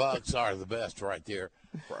the Bucks are the best right there,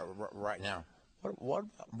 right now.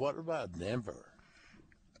 What about Denver?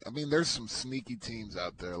 I mean, there's some sneaky teams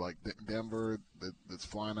out there like Denver that's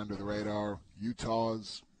flying under the radar.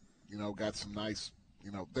 Utah's, got some nice.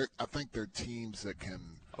 I think they're teams that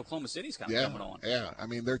can. Oklahoma City's kind of coming on. Yeah, I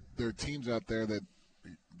mean, there are teams out there that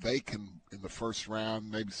they can in the first round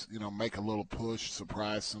maybe make a little push,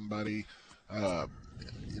 surprise somebody. I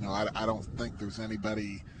don't think there's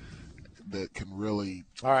anybody that can really.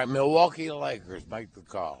 All right, Milwaukee Lakers, make the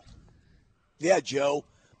call. Yeah, Joe,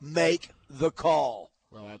 make the call.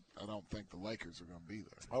 Well, I don't think the Lakers are going to be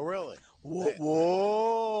there. Oh, really? Whoa.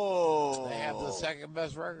 They have the second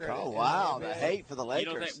best record. Oh, wow. The hate for the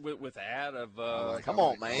Lakers. You don't think with the ad of come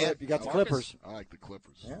on, man. You got the Clippers. I like the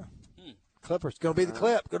Clippers. Yeah. Clippers. Going to be the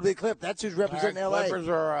Clip. Going to be the Clip. That's who's representing L.A. Clippers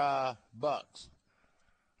or Bucks?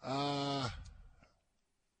 I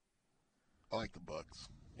like the Bucks.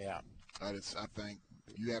 Yeah. I think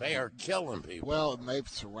you have. They are killing people. Well, and they've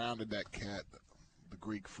surrounded that cat, the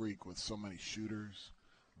Greek Freak, with so many shooters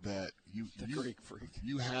that Greek Freak.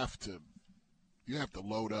 You have to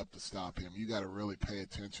load up to stop him. You got to really pay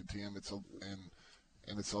attention to him.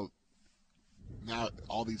 Now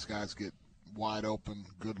all these guys get wide open,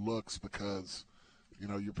 good looks because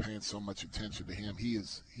you're paying so much attention to him. He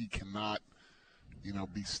cannot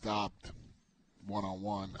be stopped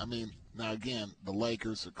one-on-one. I mean, now again, the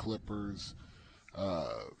Lakers, the Clippers,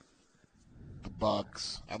 the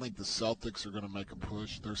Bucks. I think the Celtics are going to make a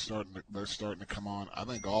push. They're starting to come on. I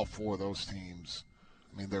think all four of those teams.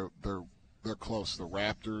 I mean, they're close. The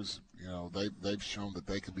Raptors, they've shown that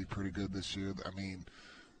they can be pretty good this year. I mean,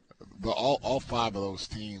 all five of those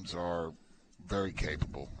teams are very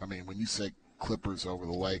capable. I mean, when you say Clippers over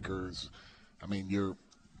the Lakers, I mean you're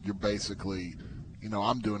basically,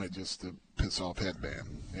 I'm doing it just to piss off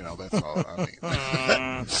Headband. That's all. I mean,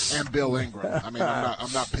 and Bill Ingram. I mean,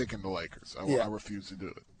 I'm not picking the Lakers. I refuse to do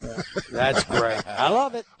it. That's great. I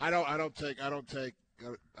love it. I don't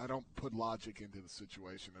put logic into the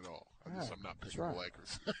situation at all. I'm not picking the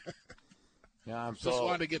Lakers. Yeah, I'm just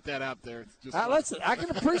wanted to get that out there. Listen, I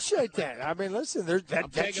can appreciate that. I mean, listen,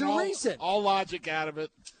 that's your reason. All logic out of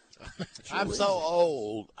it. I'm so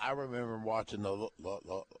old. I remember watching the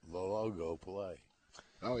logo play.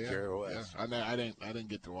 Oh yeah, Jerry West. Yeah. I didn't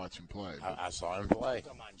get to watch him play. I saw him play.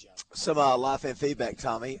 Come on, Joe. Some live fan feedback,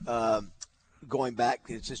 Tommy. Going back,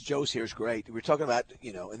 it's just Joe's here is great. We're talking about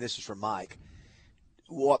and this is from Mike.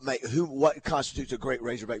 What constitutes a great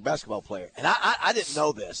Razorback basketball player? And I didn't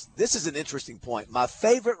know this. This is an interesting point. My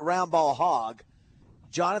favorite round ball hog,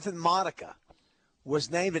 Jonathan Monica,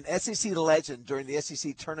 was named an SEC legend during the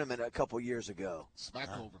SEC tournament a couple years ago.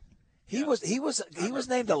 Smackover. He was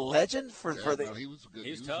named a legend for the. No, he was good.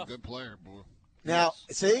 He was a good player, boy. Now,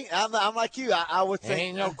 see, I'm like you. I would think.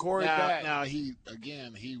 Ain't no Corey back. Now he. I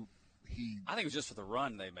think it was just for the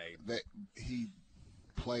run they made. He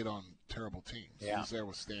played on terrible teams. Yeah. He was there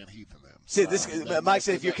with Stan Heath and them. See, Mike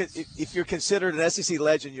said if you're considered an SEC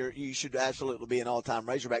legend, you should absolutely be an all-time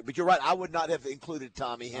Razorback. But you're right. I would not have included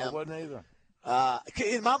Tommy him. I wouldn't either.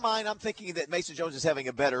 In my mind, I'm thinking that Mason Jones is having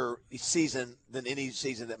a better season than any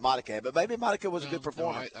season that Monica had. But maybe Monica was a good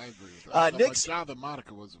performer. I agree with that. Nick, Jonathan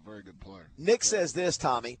Monica was a very good player. Nick says this,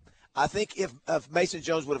 Tommy. I think if Mason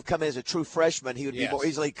Jones would have come in as a true freshman, he would be more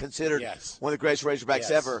easily considered one of the greatest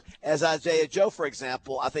Razorbacks ever. As Isaiah Joe, for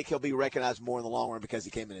example, I think he'll be recognized more in the long run because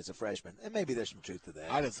he came in as a freshman. And maybe there's some truth to that.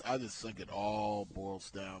 I just think it all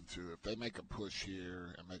boils down to if they make a push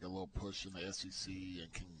here and make a little push in the SEC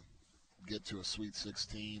and can get to a Sweet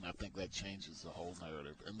 16, I think that changes the whole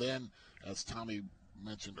narrative. And then, as Tommy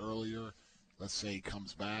mentioned earlier, let's say he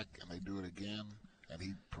comes back and they do it again and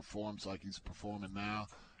he performs like he's performing now,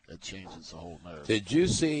 it changes the whole narrative. Did you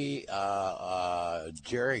see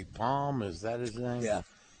Jerry Palm? Is that his name? Yeah.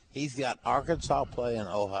 He's got Arkansas playing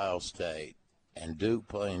Ohio State and Duke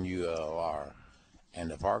playing ULR.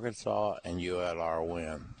 And if Arkansas and ULR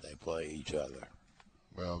win, they play each other.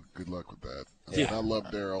 Well, good luck with that. Yeah. I love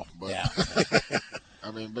Daryl, but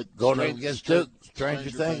I mean, but going against Duke, stranger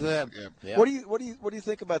things happen. Yeah. What do you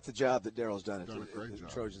think about the job that Daryl's done at the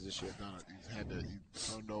Trojans this year?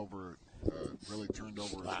 He really turned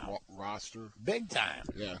over his roster big time.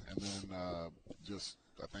 Yeah, and then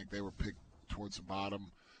I think they were picked towards the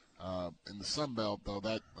bottom. In the Sun Belt, though,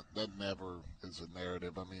 that never is a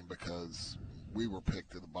narrative. I mean, because we were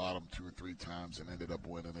picked at the bottom 2 or 3 times and ended up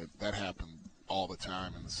winning it. That happened all the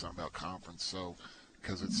time in the Sun Belt Conference. So,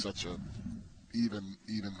 because it's such a even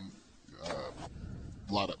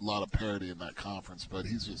lot of parity in that conference, but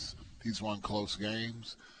he's won close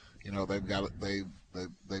games. They've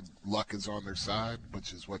luck is on their side,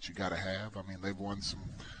 which is what you got to have. I mean, they've won some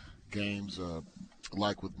games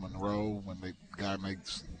like with Monroe when the guy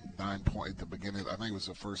makes 9 points at the beginning. I think it was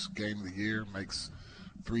the first game of the year, makes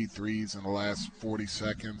 3 threes in the last 40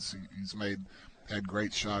 seconds. He's had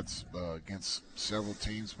great shots against several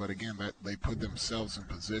teams, but again, that they put themselves in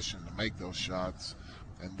position to make those shots,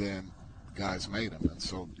 and then guys made them, and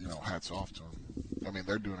so hats off to them. I mean,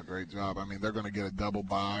 they're doing a great job. I mean, they're going to get a double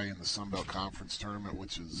bye in the Sun Belt Conference tournament,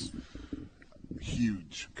 which is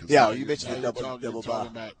huge. Yeah, you mentioned the double bye.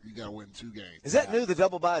 About you got to win 2 games. Is that new? The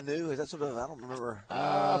double bye new? Is that sort of? I don't remember.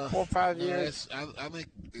 4 or 5 years. I think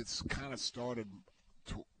it's kind of started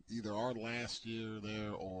either our last year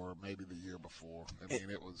there or maybe the year before. I mean,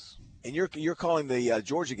 it was. And you're calling the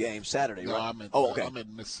Georgia game Saturday, no, right? Okay. I'm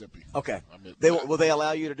in Mississippi. Okay. Will they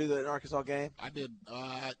allow you to do the Arkansas game? I did.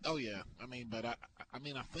 Oh yeah. I mean, but I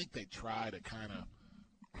think they try to kind of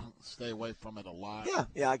stay away from it a lot.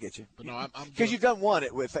 Yeah, I get you. But no, I'm because you've done one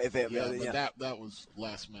it with. But that was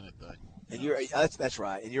last minute thing. And you're that's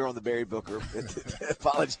right. And you're on the Barry Booker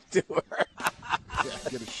apology tour.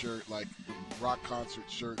 Get a shirt like the rock concert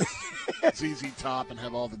shirt, ZZ Top, and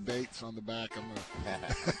have all the dates on the back.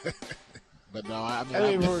 But no, I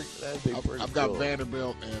mean, I've got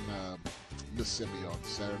Vanderbilt and Mississippi on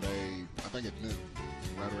Saturday. I think at noon,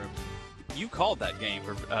 right around. You called that game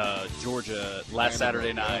for Georgia last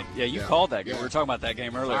Saturday night. Yeah, you called that game. We were talking about that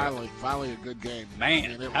game earlier. Finally a good game.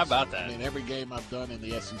 Man, how about that? I mean, every game I've done in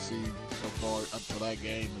the SEC so far up to that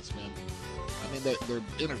game has been. I mean, they're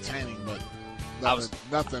entertaining, but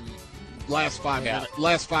nothing. Last 5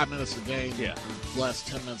 minutes of the game. Yeah. Last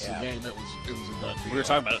 10 minutes of the game. It was a done deal. We were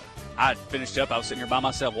talking about it. I finished up. I was sitting here by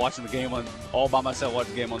myself watching the game watching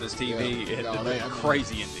the game on this TV. It had been a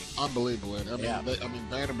crazy ending. Unbelievable. I mean,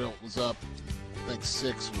 Vanderbilt was up, I think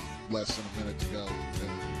 6 with less than a minute to go.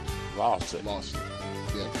 And lost it.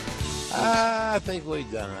 Yeah. I think we've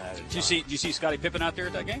done that. Did you see Scottie Pippen out there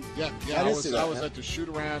at that game? Yeah. I was at the shoot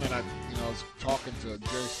around, and I was talking to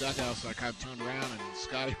Jerry Stackhouse. And I kind of turned around, and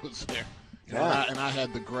Scottie was there. And I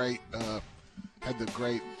had the great,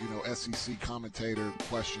 SEC commentator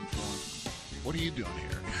question for him. What are you doing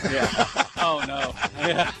here? Yeah. Oh no.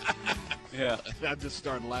 Yeah. I just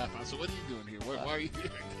started laughing. I said, "What are you doing here? Why are you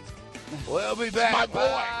here?" We'll be back. My boy.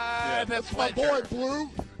 Yeah, that's my boy, Blue.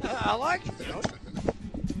 I like it.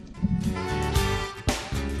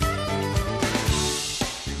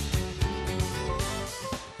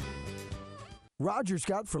 Roger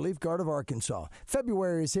Scott for Leaf Guard of Arkansas.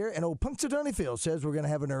 February is here, and old Punxsutawney Phil says we're going to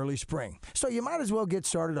have an early spring. So you might as well get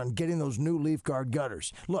started on getting those new Leaf Guard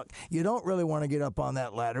gutters. Look, you don't really want to get up on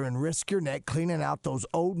that ladder and risk your neck cleaning out those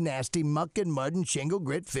old, nasty muck and mud and shingle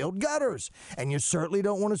grit-filled gutters. And you certainly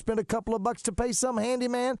don't want to spend a couple of bucks to pay some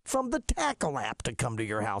handyman from the Tackle app to come to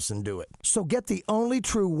your house and do it. So get the only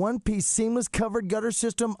true one-piece seamless covered gutter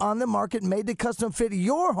system on the market made to custom fit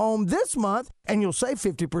your home this month, and you'll save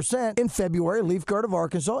 50%. In February, Leaf Guard of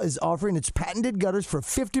Arkansas is offering its patented gutters for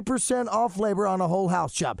 50% off labor on a whole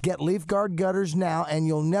house job. Get Leaf Guard gutters now, and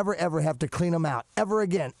you'll never, ever have to clean them out ever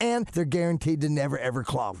again. And they're guaranteed to never, ever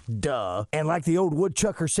clog. Duh. And like the old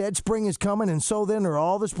woodchucker said, spring is coming, and so then are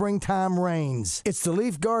all the springtime rains. It's the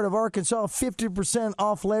Leaf Guard of Arkansas 50%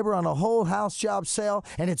 off labor on a whole house job sale,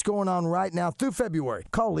 and it's going on right now through February.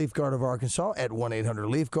 Call Leaf Guard of Arkansas at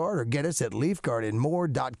 1-800-LEAF-GUARD or get us at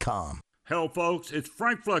leafguardandmore.com. Hello, folks. It's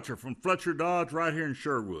Frank Fletcher from Fletcher Dodge right here in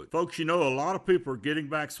Sherwood. Folks, you know a lot of people are getting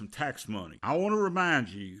back some tax money. I want to remind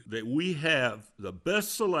you that we have the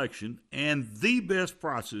best selection and the best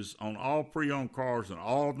prices on all pre-owned cars in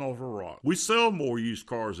all of North Little Rock. We sell more used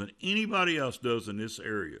cars than anybody else does in this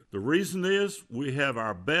area. The reason is we have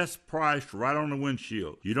our best price right on the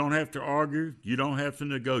windshield. You don't have to argue. You don't have to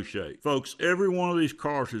negotiate. Folks, every one of these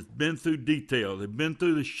cars has been through detail. They've been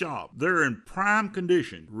through the shop. They're in prime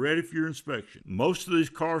condition, ready for your inspection. Most of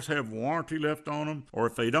these cars have warranty left on them, or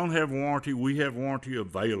if they don't have warranty, we have warranty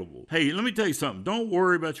available. Hey, let me tell you something. Don't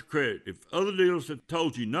worry about your credit. If other dealers have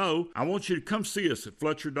told you no, I want you to come see us at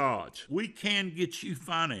Fletcher Dodge. We can get you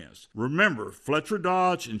financed. Remember, Fletcher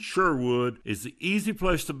Dodge in Sherwood is the easy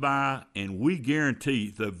place to buy, and we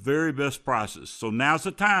guarantee the very best prices. So now's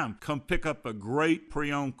the time. Come pick up a great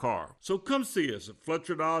pre-owned car. So come see us at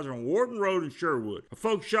Fletcher Dodge on Wharton Road in Sherwood. Or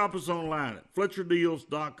folks, shop us online at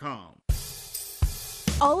FletcherDeals.com.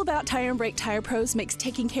 All About Tire and Brake Tire Pros makes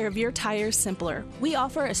taking care of your tires simpler. We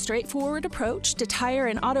offer a straightforward approach to tire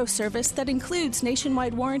and auto service that includes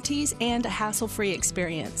nationwide warranties and a hassle-free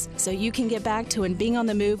experience, so you can get back to when being on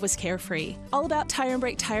the move was carefree. All About Tire and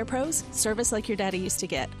Brake Tire Pros, service like your daddy used to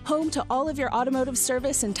get. Home to all of your automotive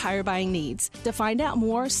service and tire buying needs. To find out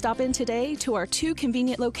more, stop in today to our 2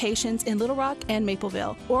 convenient locations in Little Rock and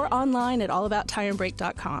Mapleville, or online at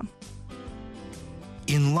allabouttireandbrake.com.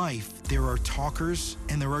 In life, there are talkers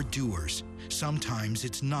and there are doers. Sometimes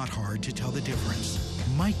it's not hard to tell the difference.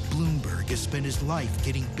 Mike Bloomberg has spent his life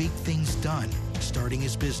getting big things done. Starting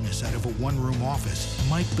his business out of a one-room office,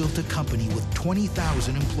 Mike built a company with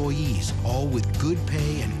 20,000 employees, all with good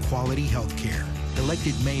pay and quality health care.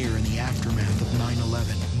 Elected mayor in the aftermath of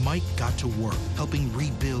 9/11, Mike got to work helping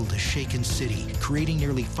rebuild a shaken city, creating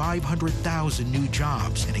nearly 500,000 new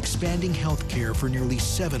jobs and expanding health care for nearly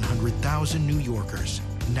 700,000 New Yorkers.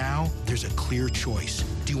 Now, there's a clear choice.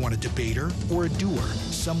 Do you want a debater or a doer?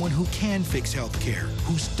 Someone who can fix healthcare,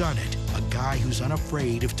 who's done it. A guy who's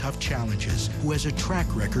unafraid of tough challenges, who has a track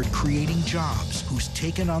record creating jobs, who's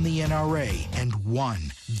taken on the NRA and won.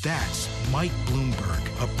 That's Mike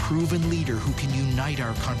Bloomberg, a proven leader who can unite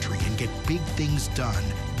our country and get big things done.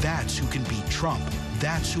 That's who can beat Trump.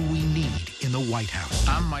 That's who we need in the White House.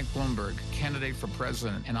 I'm Mike Bloomberg, candidate for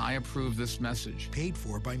president, and I approve this message. Paid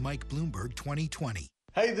for by Mike Bloomberg 2020.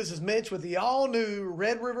 Hey, this is Mitch with the all-new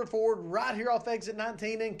Red River Ford right here off Exit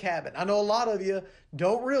 19 in Cabot. I know a lot of you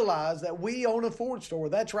don't realize that we own a Ford store.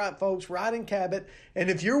 That's right, folks, right in Cabot. And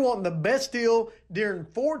if you're wanting the best deal during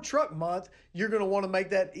Ford Truck Month, you're going to want to make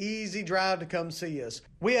that easy drive to come see us.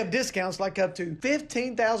 We have discounts like up to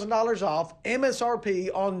 $15,000 off MSRP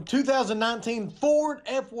on 2019 Ford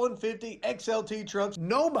F-150 XLT trucks.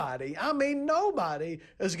 Nobody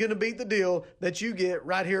is going to beat the deal that you get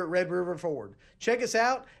right here at Red River Ford. Check us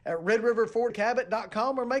out at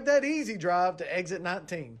redriverfordcabot.com or make that easy drive to Exit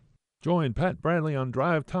 19. Join Pat Bradley on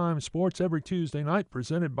Drive Time Sports every Tuesday night,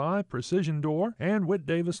 presented by Precision Door and Whit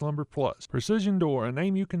Davis Lumber Plus. Precision Door, a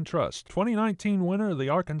name you can trust. 2019 winner of the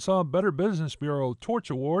Arkansas Better Business Bureau Torch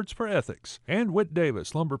Awards for Ethics. And Whit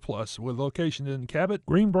Davis Lumber Plus, with locations in Cabot,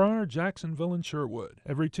 Greenbrier, Jacksonville, and Sherwood.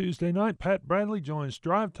 Every Tuesday night, Pat Bradley joins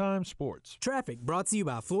Drive Time Sports. Traffic brought to you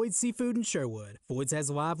by Floyd's Seafood in Sherwood. Floyd's has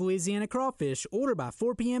live Louisiana crawfish. Order by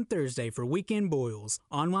 4 p.m. Thursday for weekend boils.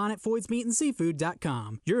 Online at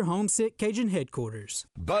floydsmeatandseafood.com. Your home Sick Cajun headquarters.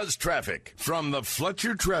 Buzz Traffic from the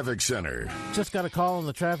Fletcher Traffic Center. Just got a call on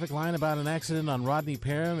the traffic line about an accident on Rodney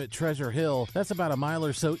Parham at Treasure Hill. That's about a mile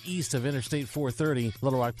or so east of Interstate 430.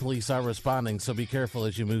 Little Rock police are responding, so be careful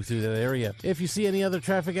as you move through that area. If you see any other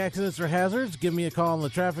traffic accidents or hazards, give me a call on the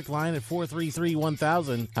traffic line at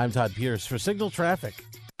 433-1000. I'm Todd Pierce for Signal Traffic.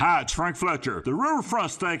 Hi, it's Frank Fletcher. The Riverfront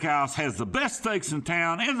Steakhouse has the best steaks in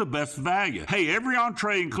town and the best value. Hey, every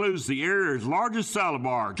entree includes the area's largest salad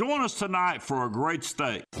bar. Join us tonight for a great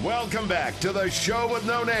steak. Welcome back to the show with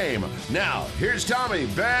no name. Now, here's Tommy,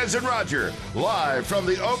 Baz, and Roger, live from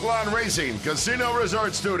the Oaklawn Racing Casino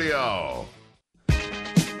Resort Studio.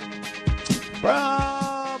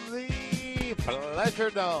 From the Fletcher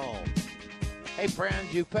Dome. Hey,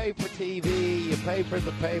 friends, you pay for TV, you pay for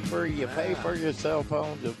the paper, you pay for your cell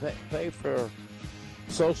phone, you pay for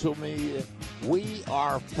social media. We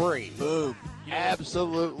are free. Boom.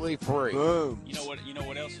 Absolutely free. Boom. You know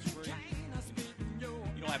what else is free?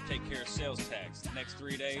 You don't have to take care of sales tax. The next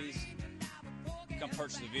 3 days, come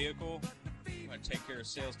purchase the vehicle, we're going to take care of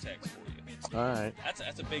sales tax for you. All right.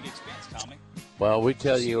 That's a big expense, Tommy. Well, we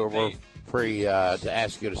tell you we're free to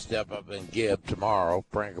ask you to step up and give tomorrow.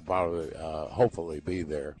 Frank will probably, hopefully be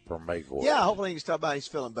there for Make-A-Wish. Yeah, hopefully he can stop by. He's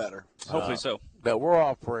feeling better. Hopefully so. But we're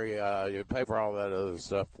all free. You pay for all that other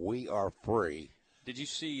stuff. We are free. Did you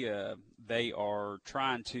see they are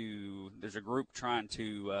trying to – there's a group trying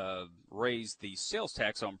to raise the sales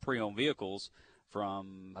tax on pre-owned vehicles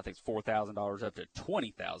from, I think it's $4,000 up to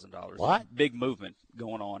 $20,000. What? Big movement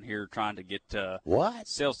going on here trying to get what?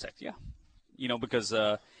 Sales tax. Yeah. Because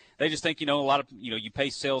they just think, a lot of, you pay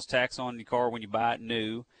sales tax on your car when you buy it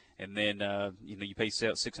new, and then, you pay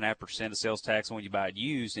 6.5% of sales tax when you buy it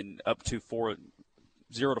used, and up to $0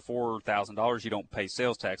 to $4,000 you don't pay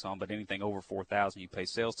sales tax on, but anything over $4,000 you pay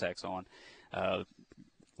sales tax on. A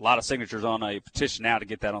lot of signatures on a petition now to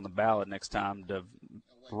get that on the ballot next time, to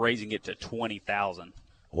raising it to $20,000.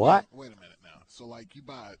 What? Wait a minute now. So, like, you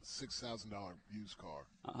buy a $6,000 used car.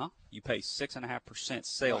 You pay 6.5%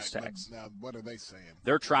 sales tax. Now, what are they saying?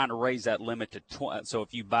 They're trying to raise that limit to so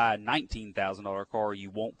if you buy a $19,000 car, you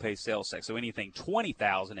won't pay sales tax. So anything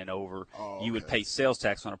 $20,000 and over, you would pay sales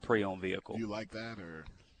tax on a pre-owned vehicle. Do you like that, or?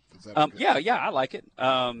 Is that yeah, I like it.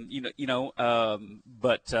 But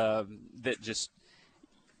that just.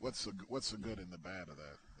 What's the good and the bad of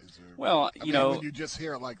that? Well, when you just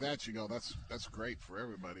hear it like that, you go, that's great for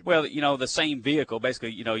everybody. Well, the same vehicle,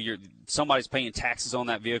 basically, somebody's paying taxes on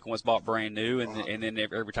that vehicle when it's bought brand new, and then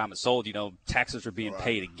every time it's sold, taxes are being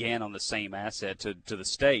paid again on the same asset to the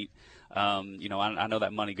state. I know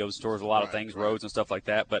that money goes towards a lot of things, roads and stuff like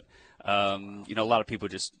that, but a lot of people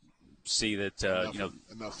just see that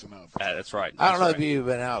enough's enough. That's right. I don't know if you've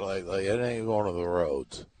been out lately. It ain't one of the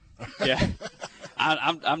roads. Yeah.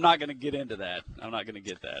 I'm not going to get into that. I'm not going to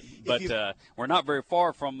get that. But we're not very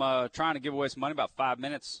far from trying to give away some money. About 5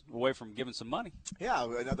 minutes away from giving some money. Yeah,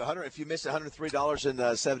 another $100. If you missed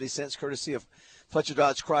 $103.70, courtesy of Fletcher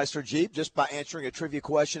Dodge Chrysler Jeep, just by answering a trivia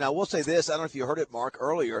question. I will say this. I don't know if you heard it, Mark,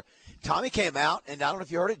 earlier. Tommy came out, and I don't know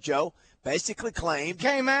if you heard it, Joe, basically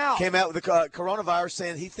came out with the coronavirus,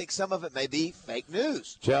 saying he thinks some of it may be fake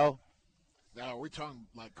news. Joe? Now, are we talking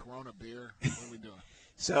like Corona beer? What are we doing?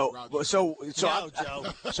 So I'm going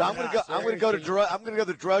to go to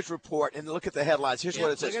the Drudge Report and look at the headlines. Here's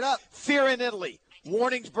what it says: Fear in Italy,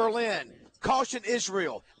 warnings Berlin, caution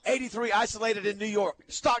Israel, 83 isolated in New York,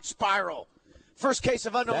 stock spiral, first case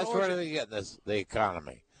of unknown origin. That's where they get the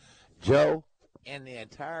economy, Joe. In the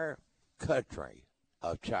entire country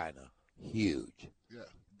of China, huge. Yeah,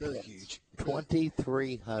 very huge.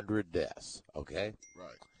 2,300 deaths. Okay.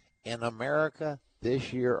 Right. In America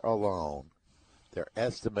this year alone, they're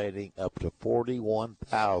estimating up to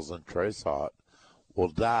 41,000, Trace Hott, will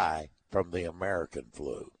die from the American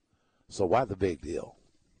flu. So why the big deal?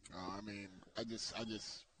 I just,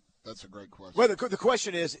 that's a great question. Well, the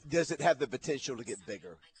question is, does it have the potential to get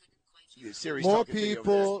bigger? More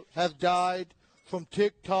people have died from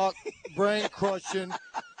TikTok brain-crushing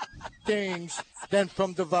things than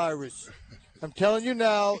from the virus. I'm telling you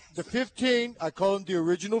now, the 15, I call them the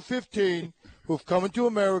original 15, who've come into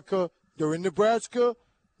America. They're in Nebraska.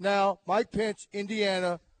 Now, Mike Pence,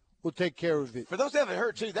 Indiana, will take care of it. For those that haven't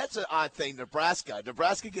heard, too, that's an odd thing, Nebraska.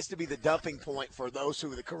 Nebraska gets to be the dumping point for those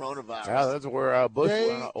who are the coronavirus. Yeah, that's where Bush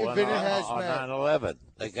went on 9/11.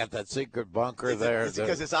 They got that secret bunker there. Is it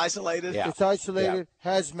because it's isolated? Yeah. It's isolated,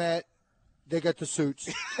 hazmat. They got the suits.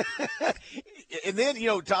 And then,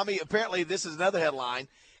 Tommy, apparently this is another headline.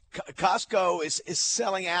 Costco is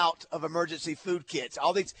selling out of emergency food kits.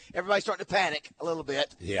 Everybody's starting to panic a little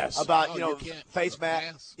bit. Yes. About face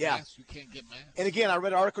masks. Yeah. You can't get masks. And again, I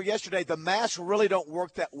read an article yesterday. The masks really don't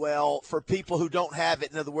work that well for people who don't have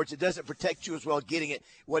it. In other words, it doesn't protect you as well getting it.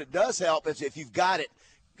 What it does help is if you've got it,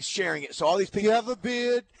 sharing it. So all these people. You have a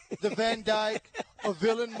beard, the Van Dyke, a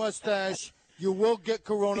villain mustache. You will get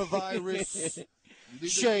coronavirus.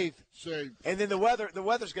 Shave. And then the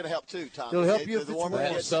weather's going to help too, Tom. It'll help you if the it's warmer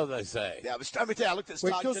warm. it is. So they say. Yeah, but let me tell you, I looked at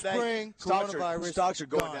stocks till today. Spring, Stocks are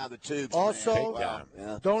going down the tubes. Also,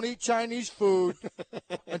 don't eat Chinese food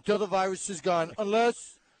until the virus is gone,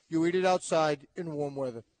 unless you eat it outside in warm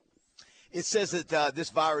weather. It says that this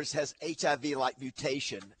virus has HIV-like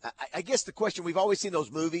mutation. I guess the question, we've always seen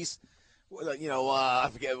those movies. I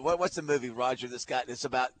forget what's the movie, Roger. It's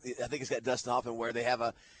about. I think it's got Dustin Hoffman where they have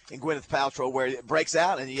in Gwyneth Paltrow where it breaks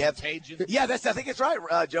out and you have. Contagion. Yeah, I think it's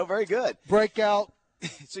right, Joe. Very good. Breakout.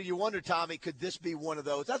 So you wonder, Tommy, could this be one of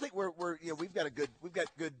those? I think we've got good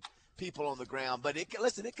people on the ground, but it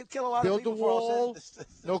could kill a lot of people. Build the wall.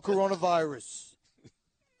 No coronavirus.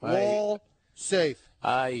 Wall safe.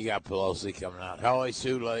 You got Pelosi coming out. Oh, he's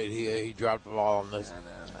too late. He dropped the ball on this.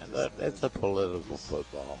 It's a political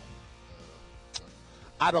football.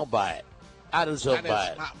 I don't buy it. I just don't buy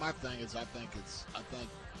it. My thing is, I think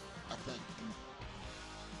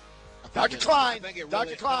Dr. Klein.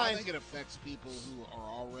 Dr. Klein. I think it affects people who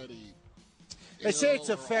are already. They say it's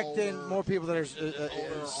affecting more people that are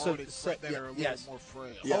more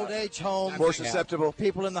frail. Old age homes, more susceptible.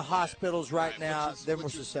 People in the hospitals right now, they're more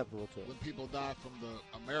susceptible to it. When people die from the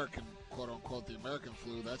American, quote unquote, the American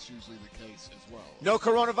flu, that's usually the case as well. No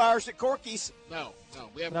coronavirus at Corky's. No.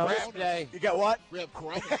 We have corona. You got what? We have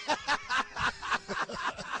corona.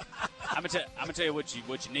 I'm gonna tell you what you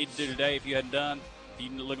need to do today if you hadn't done.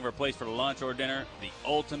 If you're looking for a place for lunch or dinner, the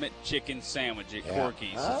ultimate chicken sandwich at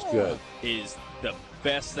Corky's is the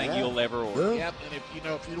best thing you'll ever order. Yep, and if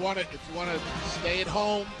you want to stay at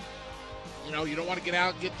home, you don't want to get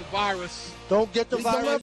out and get the virus. Don't get the virus.